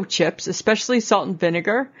potato chips, especially salt and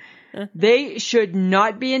vinegar, they should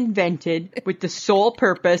not be invented with the sole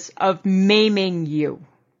purpose of maiming you.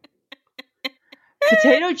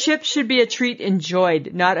 Potato chips should be a treat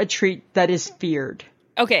enjoyed, not a treat that is feared.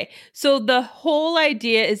 Okay, so the whole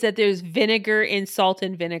idea is that there's vinegar in salt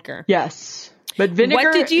and vinegar. Yes. But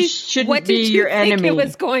vinegar shouldn't be your enemy. Think it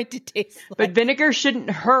was going to taste like? But vinegar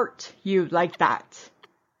shouldn't hurt you like that.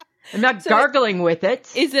 I'm not gargling with it.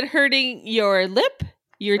 Is it hurting your lip,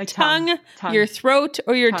 your tongue, your throat,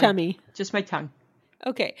 or your tummy? Just my tongue.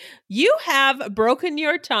 Okay. You have broken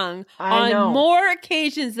your tongue on more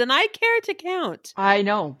occasions than I care to count. I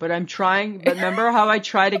know, but I'm trying. But remember how I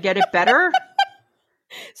try to get it better?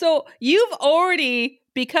 So you've already,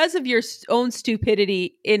 because of your own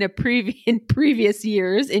stupidity in previous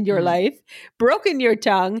years in your life, broken your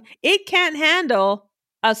tongue. It can't handle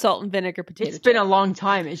a salt and vinegar potato chip. It's been a long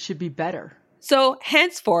time. It should be better. So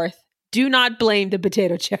henceforth, do not blame the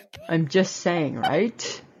potato chip. I'm just saying,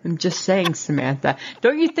 right? I'm just saying, Samantha.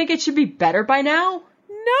 Don't you think it should be better by now?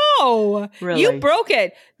 No. Really? You broke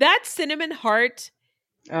it. That cinnamon heart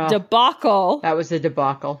debacle. That was a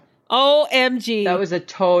debacle. OMG. That was a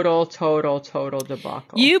total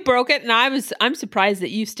debacle. You broke it, and I'm surprised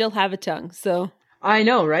that you still have a tongue, so... I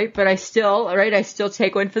know, right? But I still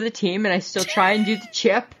take one for the team, and I still try and do the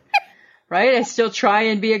chip, right? I still try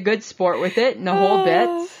and be a good sport with it and the whole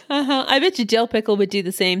bit. I bet you dill pickle would do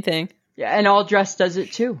the same thing. Yeah, and all dress does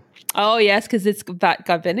it too. Oh, yes, because it's got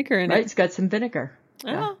vinegar in it. Right, it's got some vinegar. Oh,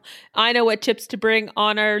 yeah. I know what chips to bring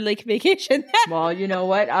on our lake vacation. Well, you know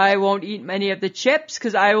what? I won't eat many of the chips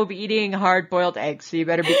because I will be eating hard-boiled eggs, so you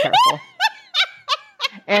better be careful.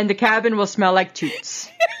 And the cabin will smell like toots.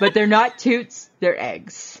 But they're not toots, they're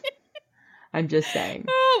eggs. I'm just saying.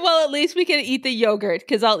 Oh, well, at least we can eat the yogurt,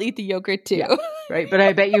 because I'll eat the yogurt too. Yeah, right, but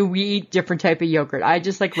I bet you we eat different type of yogurt. I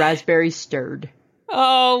just like raspberry stirred.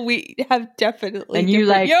 Oh, we have definitely and you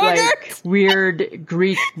like yogurt. Weird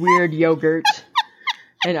Greek yogurt.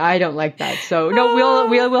 And I don't like that. So no,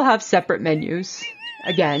 we'll have separate menus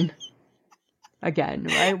again,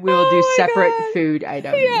 right? We will do separate food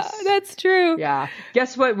items. Yeah, that's true. Yeah.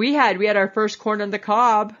 Guess what we had? We had our first corn on the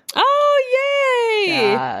cob. Oh,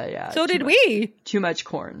 yay! Yeah. So did we. Too much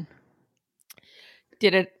corn.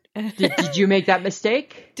 Did it? Did you make that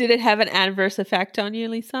mistake? Did it have an adverse effect on you,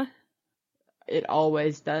 Lisa? It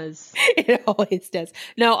always does. It always does.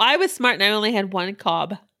 No, I was smart and I only had one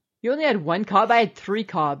cob. You only had one cob? I had 3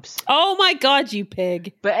 cobs. Oh my God, you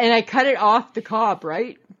pig. And I cut it off the cob,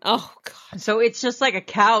 right? Oh God. So it's just like a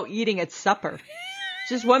cow eating its supper.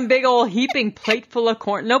 Just one big old heaping plate full of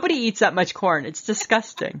corn. Nobody eats that much corn. It's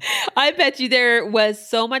disgusting. I bet you there was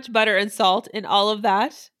so much butter and salt in all of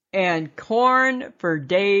that. And corn for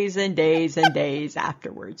days and days and days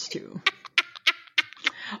afterwards, too.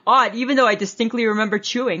 Odd, even though I distinctly remember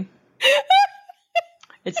chewing.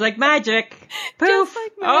 It's like magic. Poof.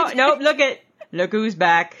 Like magic. Oh, nope, look who's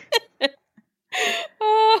back.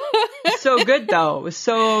 So good, though. It was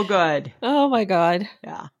so good. Oh, my God.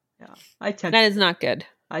 Yeah. I tempted That is not good.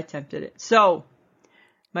 I tempted it. So,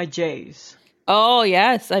 my Jays. Oh,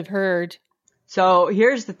 yes, I've heard. So,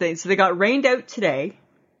 here's the thing. So, they got rained out today.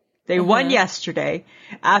 They won yesterday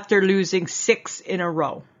after losing 6 in a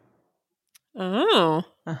row. Oh.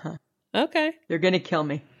 Okay. They're going to kill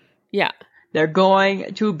me. Yeah. They're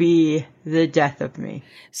going to be the death of me.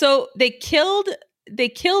 So they killed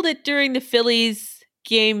it during the Phillies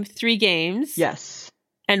game, 3 games. Yes.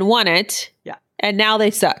 And won it. Yeah. And now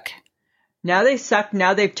they suck. Now they suck.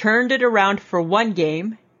 Now they've turned it around for 1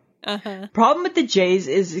 game. Problem with the Jays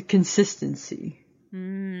is consistency.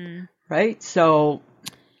 Right? So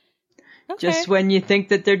just when you think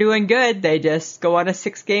that they're doing good, they just go on a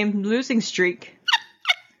 6-game losing streak.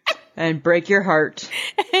 And break your heart.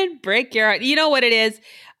 And break your heart. You know what it is?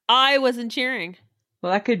 I wasn't cheering.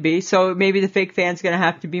 Well, that could be. So maybe the fake fan's going to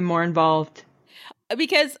have to be more involved.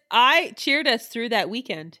 Because I cheered us through that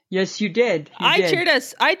weekend. Yes, you did.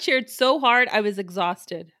 I cheered so hard I was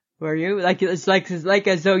exhausted. Were you? It's like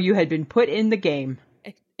as though you had been put in the game.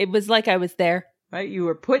 It was like I was there. Right?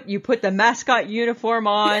 You put the mascot uniform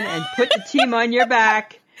on and put the team on your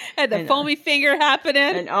back. And the foamy finger happening.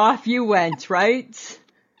 And off you went, right?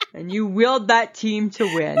 And you willed that team to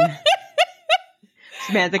win.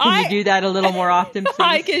 Samantha, can you do that a little more often,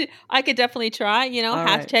 please? I could definitely try. All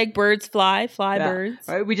right. Hashtag birds fly birds.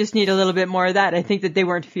 All right, we just need a little bit more of that. I think that they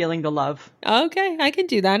weren't feeling the love. Okay, I can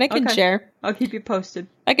do that. I can share. I'll keep you posted.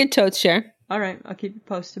 I can totes share. All right, I'll keep you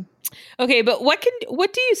posted. Okay, but what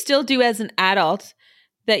do you still do as an adult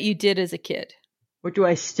that you did as a kid? What do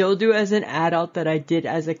I still do as an adult that I did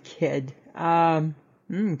as a kid?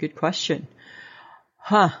 Good question.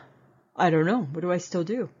 I don't know. What do I still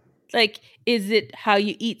do? Like, is it how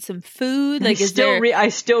you eat some food? Like, I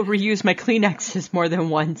still reuse my Kleenexes more than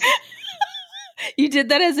once. You did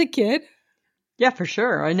that as a kid? Yeah, for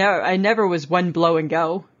sure. I never was one blow and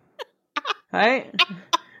go. Right?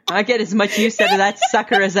 I get as much use out of that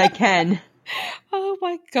sucker as I can. Oh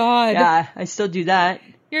my God. Yeah, I still do that.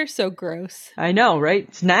 You're so gross. I know, right?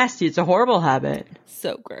 It's nasty. It's a horrible habit.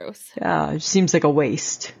 So gross. Yeah, it seems like a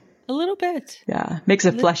waste. A little bit. Yeah, makes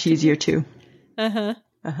it flush easier too.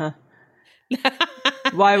 Why?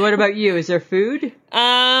 What about you? Is there food?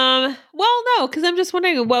 Well, no, because I'm just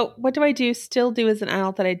wondering what do I still do as an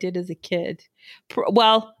adult that I did as a kid?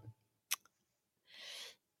 Well,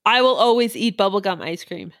 I will always eat bubblegum ice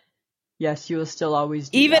cream. Yes, you will still always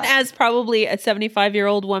do Even that. as probably a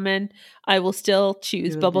 75-year-old woman, I will still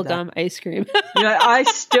choose bubblegum ice cream. I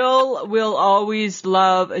still will always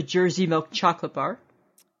love a Jersey milk chocolate bar.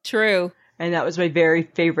 True. And that was my very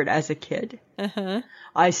favorite as a kid.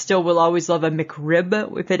 I still will always love a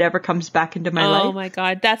McRib if it ever comes back into my life. Oh my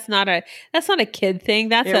God. That's not a kid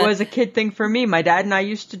thing. It was a kid thing for me. My dad and I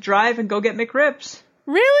used to drive and go get McRibs.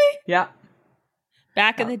 Really? Yeah.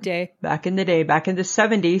 Back in the day. Back in the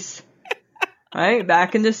 70s. Right?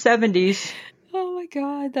 Back in the 70s. Oh my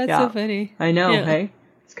God. That's so funny. I know, Yeah. hey?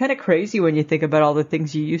 It's kind of crazy when you think about all the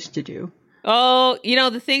things you used to do. Oh,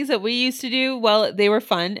 the things that we used to do, well, they were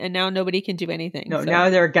fun, and now nobody can do anything. No, now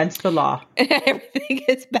they're against the law. Everything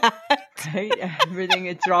is bad. Right? Everything,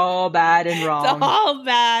 it's all bad and wrong. It's all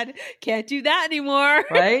bad. Can't do that anymore.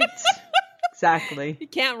 Right? Exactly. You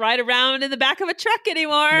can't ride around in the back of a truck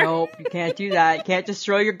anymore. Nope, you can't do that. You can't just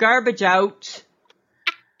throw your garbage out.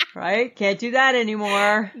 Right? Can't do that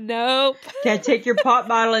anymore. Nope. Can't take your pop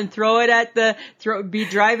bottle and throw it at be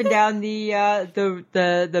driving down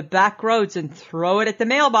the back roads and throw it at the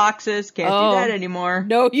mailboxes. Can't do that anymore.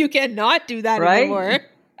 No, you cannot do that anymore.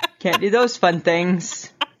 Can't do those fun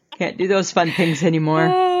things. Can't do those fun things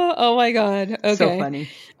anymore. Oh my God. Okay. So funny.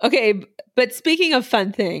 Okay, but speaking of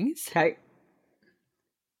fun things, Okay.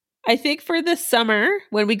 I think for this summer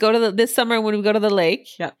when we go to the lake,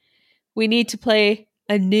 Yeah. we need to play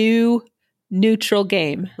a new neutral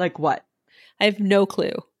game. Like what? I have no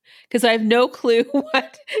clue. Because I have no clue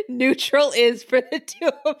what neutral is for the two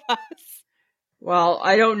of us. Well,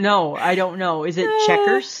 I don't know. Is it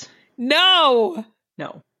checkers? No.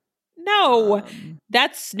 No.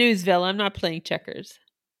 That's Snoozeville. I'm not playing checkers.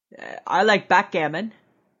 I like backgammon.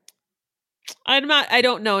 I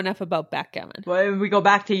don't know enough about backgammon. Well, we go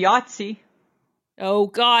back to Yahtzee. Oh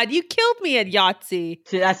God, you killed me at Yahtzee.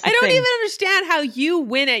 See, that's the I don't thing. even understand how you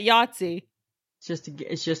win at Yahtzee.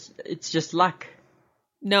 It's just luck.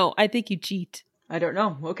 No, I think you cheat. I don't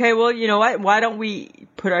know. Okay, well, you know what? Why don't we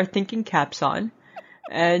put our thinking caps on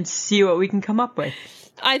and see what we can come up with?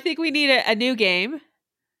 I think we need a new game.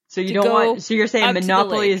 So you don't want, so you're saying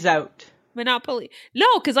Monopoly is out? Monopoly.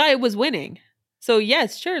 No, because I was winning. So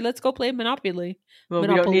yes, sure, let's go play Monopoly. Well, we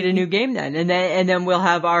don't need a new game then. And then we'll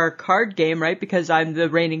have our card game, right? Because I'm the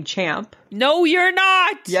reigning champ. No, you're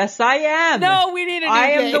not. Yes, I am. No, we need a new game.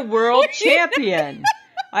 I am the world champion.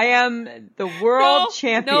 I am the world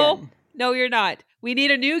champion. No, you're not. We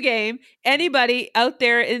need a new game. Anybody out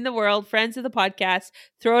there in the world, friends of the podcast,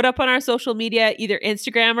 throw it up on our social media, either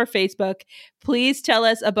Instagram or Facebook. Please tell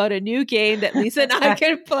us about a new game that Lisa and I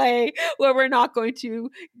can play where we're not going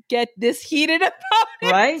to get this heated about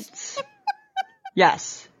it. Right?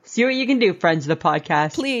 Yes. See what you can do, friends of the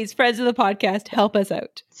podcast. Please, friends of the podcast, help us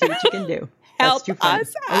out. See what you can do. Help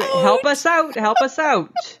us out. Help us out. Help us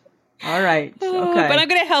out. All right. Okay. But I'm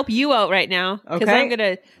going to help you out right now.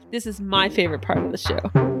 Because this is my favorite part of the show.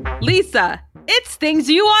 Lisa, it's things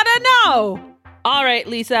you ought to know. All right,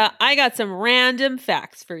 Lisa, I got some random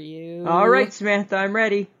facts for you. All right, Samantha, I'm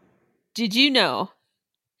ready. Did you know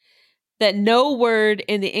that no word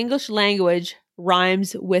in the English language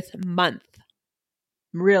rhymes with month?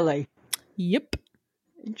 Really? Yep.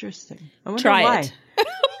 Interesting. I wonder Try why. it.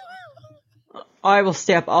 I will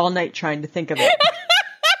stay up all night trying to think of it.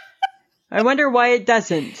 I wonder why it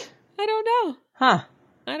doesn't. I don't know. Huh.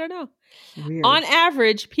 I don't know. Weird. On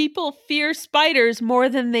average, people fear spiders more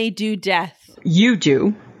than they do death. You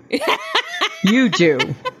do. You do.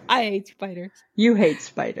 I hate spiders. You hate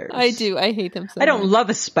spiders. I do. I hate them so much. I don't love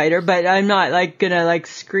a spider, but I'm not like gonna like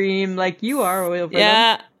scream like you are over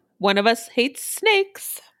them. One of us hates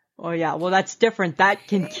snakes. Oh yeah, well that's different. That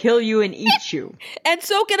can kill you and eat you. And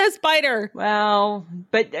so can a spider. Well,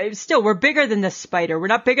 but still, we're bigger than the spider. We're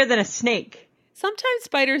not bigger than a snake. Sometimes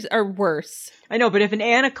spiders are worse. I know, but if an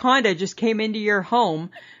anaconda just came into your home,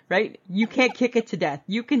 right, you can't kick it to death.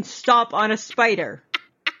 You can stomp on a spider.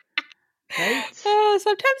 Right?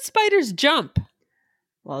 Sometimes spiders jump.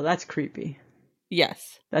 Well, that's creepy.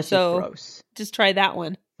 Yes. That's just gross. Just try that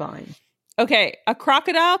one. Fine. Okay. A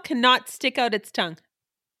crocodile cannot stick out its tongue.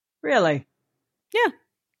 Really? Yeah.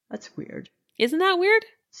 That's weird. Isn't that weird?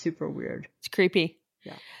 Super weird. It's creepy.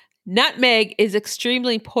 Yeah. Nutmeg is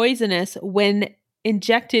extremely poisonous when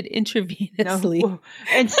injected intravenously. No.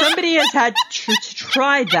 And somebody has had to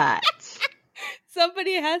try that.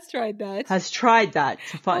 Somebody has tried that. Has tried that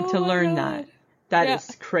to learn that. That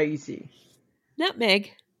is crazy.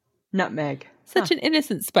 Nutmeg. Nutmeg. Such an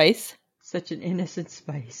innocent spice. Such an innocent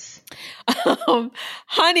spice.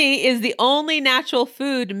 Honey is the only natural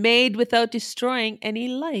food made without destroying any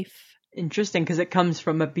life. Interesting, because it comes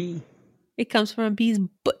from a bee. It comes from a bee's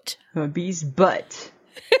butt. From a bee's butt.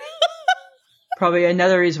 Probably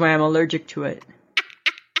another reason why I'm allergic to it.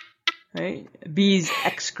 Right? Bee's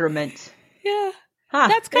excrement. Yeah. Huh,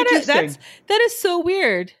 that's kind of that is so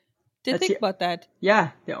weird to think about that.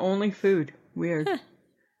 Yeah, the only food. Weird. Huh.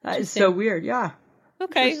 That is so weird. Yeah.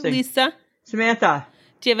 Okay, Lisa. Samantha.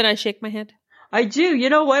 Do you have an I shake my head? I do. You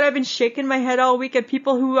know what? I've been shaking my head all week at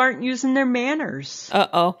people who aren't using their manners.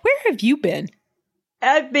 Uh-oh. Where have you been?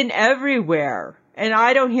 I've been everywhere. And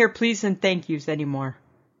I don't hear please and thank yous anymore.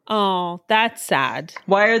 Oh, that's sad.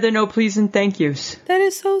 Why are there no please and thank yous? That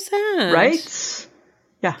is so sad. Right?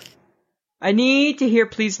 Yeah. I need to hear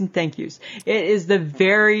please and thank yous. It is the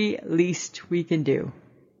very least we can do.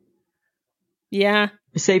 Yeah.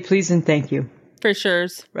 Say please and thank you. For sure.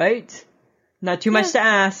 Right? Not too much to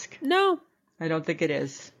ask. No. I don't think it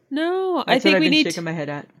is. No. That's I think what we I've been need shaking my head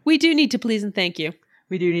at. We do need to please and thank you.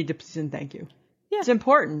 We do need to please and thank you. Yeah. It's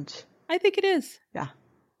important. I think it is. Yeah.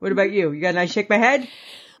 What about you? You got a nice shake my head?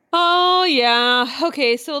 Oh, yeah.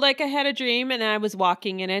 Okay, so like I had a dream and I was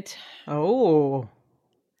walking in it. Oh.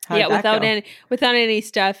 How'd that without any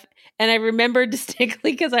stuff. And I remember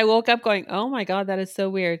distinctly because I woke up going, oh my God, that is so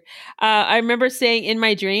weird. I remember saying in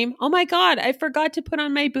my dream, oh my God, I forgot to put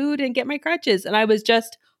on my boot and get my crutches. And I was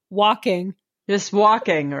just walking. Just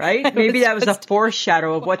walking, right? Maybe that was a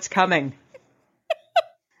foreshadow of what's coming.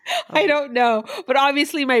 I don't know. But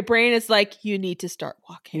obviously my brain is like, you need to start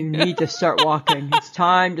walking. You need to start walking. It's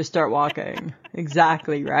time to start walking.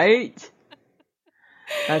 Exactly, right?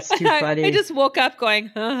 That's too funny. I just woke up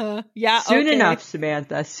going, yeah, Soon enough,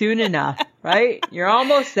 Samantha. Soon enough, right? You're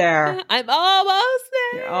almost there. I'm almost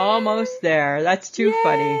there. You're almost there. That's too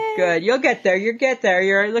funny. Good. You'll get there. You'll get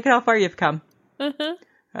there. Look at how far you've come.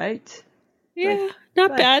 Right? Yeah. Good.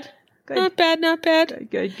 Not bad. Good. Not bad.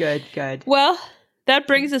 Good. Well, that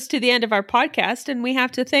brings us to the end of our podcast, and we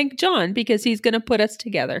have to thank John because he's going to put us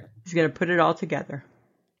together. He's going to put it all together.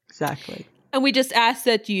 Exactly. And we just ask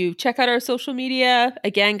that you check out our social media.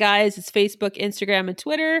 Again, guys, it's Facebook, Instagram, and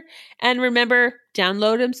Twitter. And remember,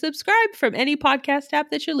 download and subscribe from any podcast app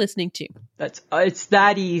that you're listening to. It's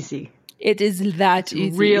that easy. It is that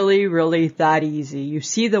easy. Really, really that easy. You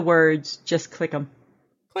see the words, just click them.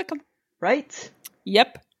 Click them. Right?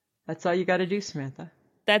 Yep. That's all you got to do, Samantha.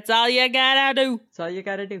 That's all you gotta do. That's all you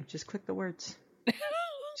got to do. Just click the words.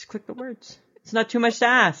 Just click the words. It's not too much to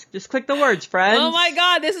ask. Just click the words, friends. Oh my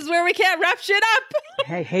God, this is where we can't wrap shit up.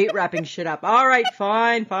 I hate wrapping shit up. All right,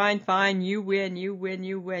 fine. You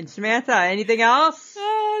win. Samantha, anything else?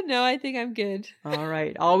 No, I think I'm good. All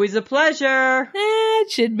right. Always a pleasure.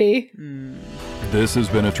 It should be. This has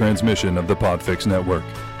been a transmission of the Podfix Network.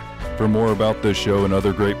 For more about this show and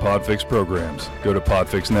other great Podfix programs, go to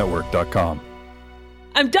podfixnetwork.com.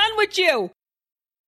 I'm done with you.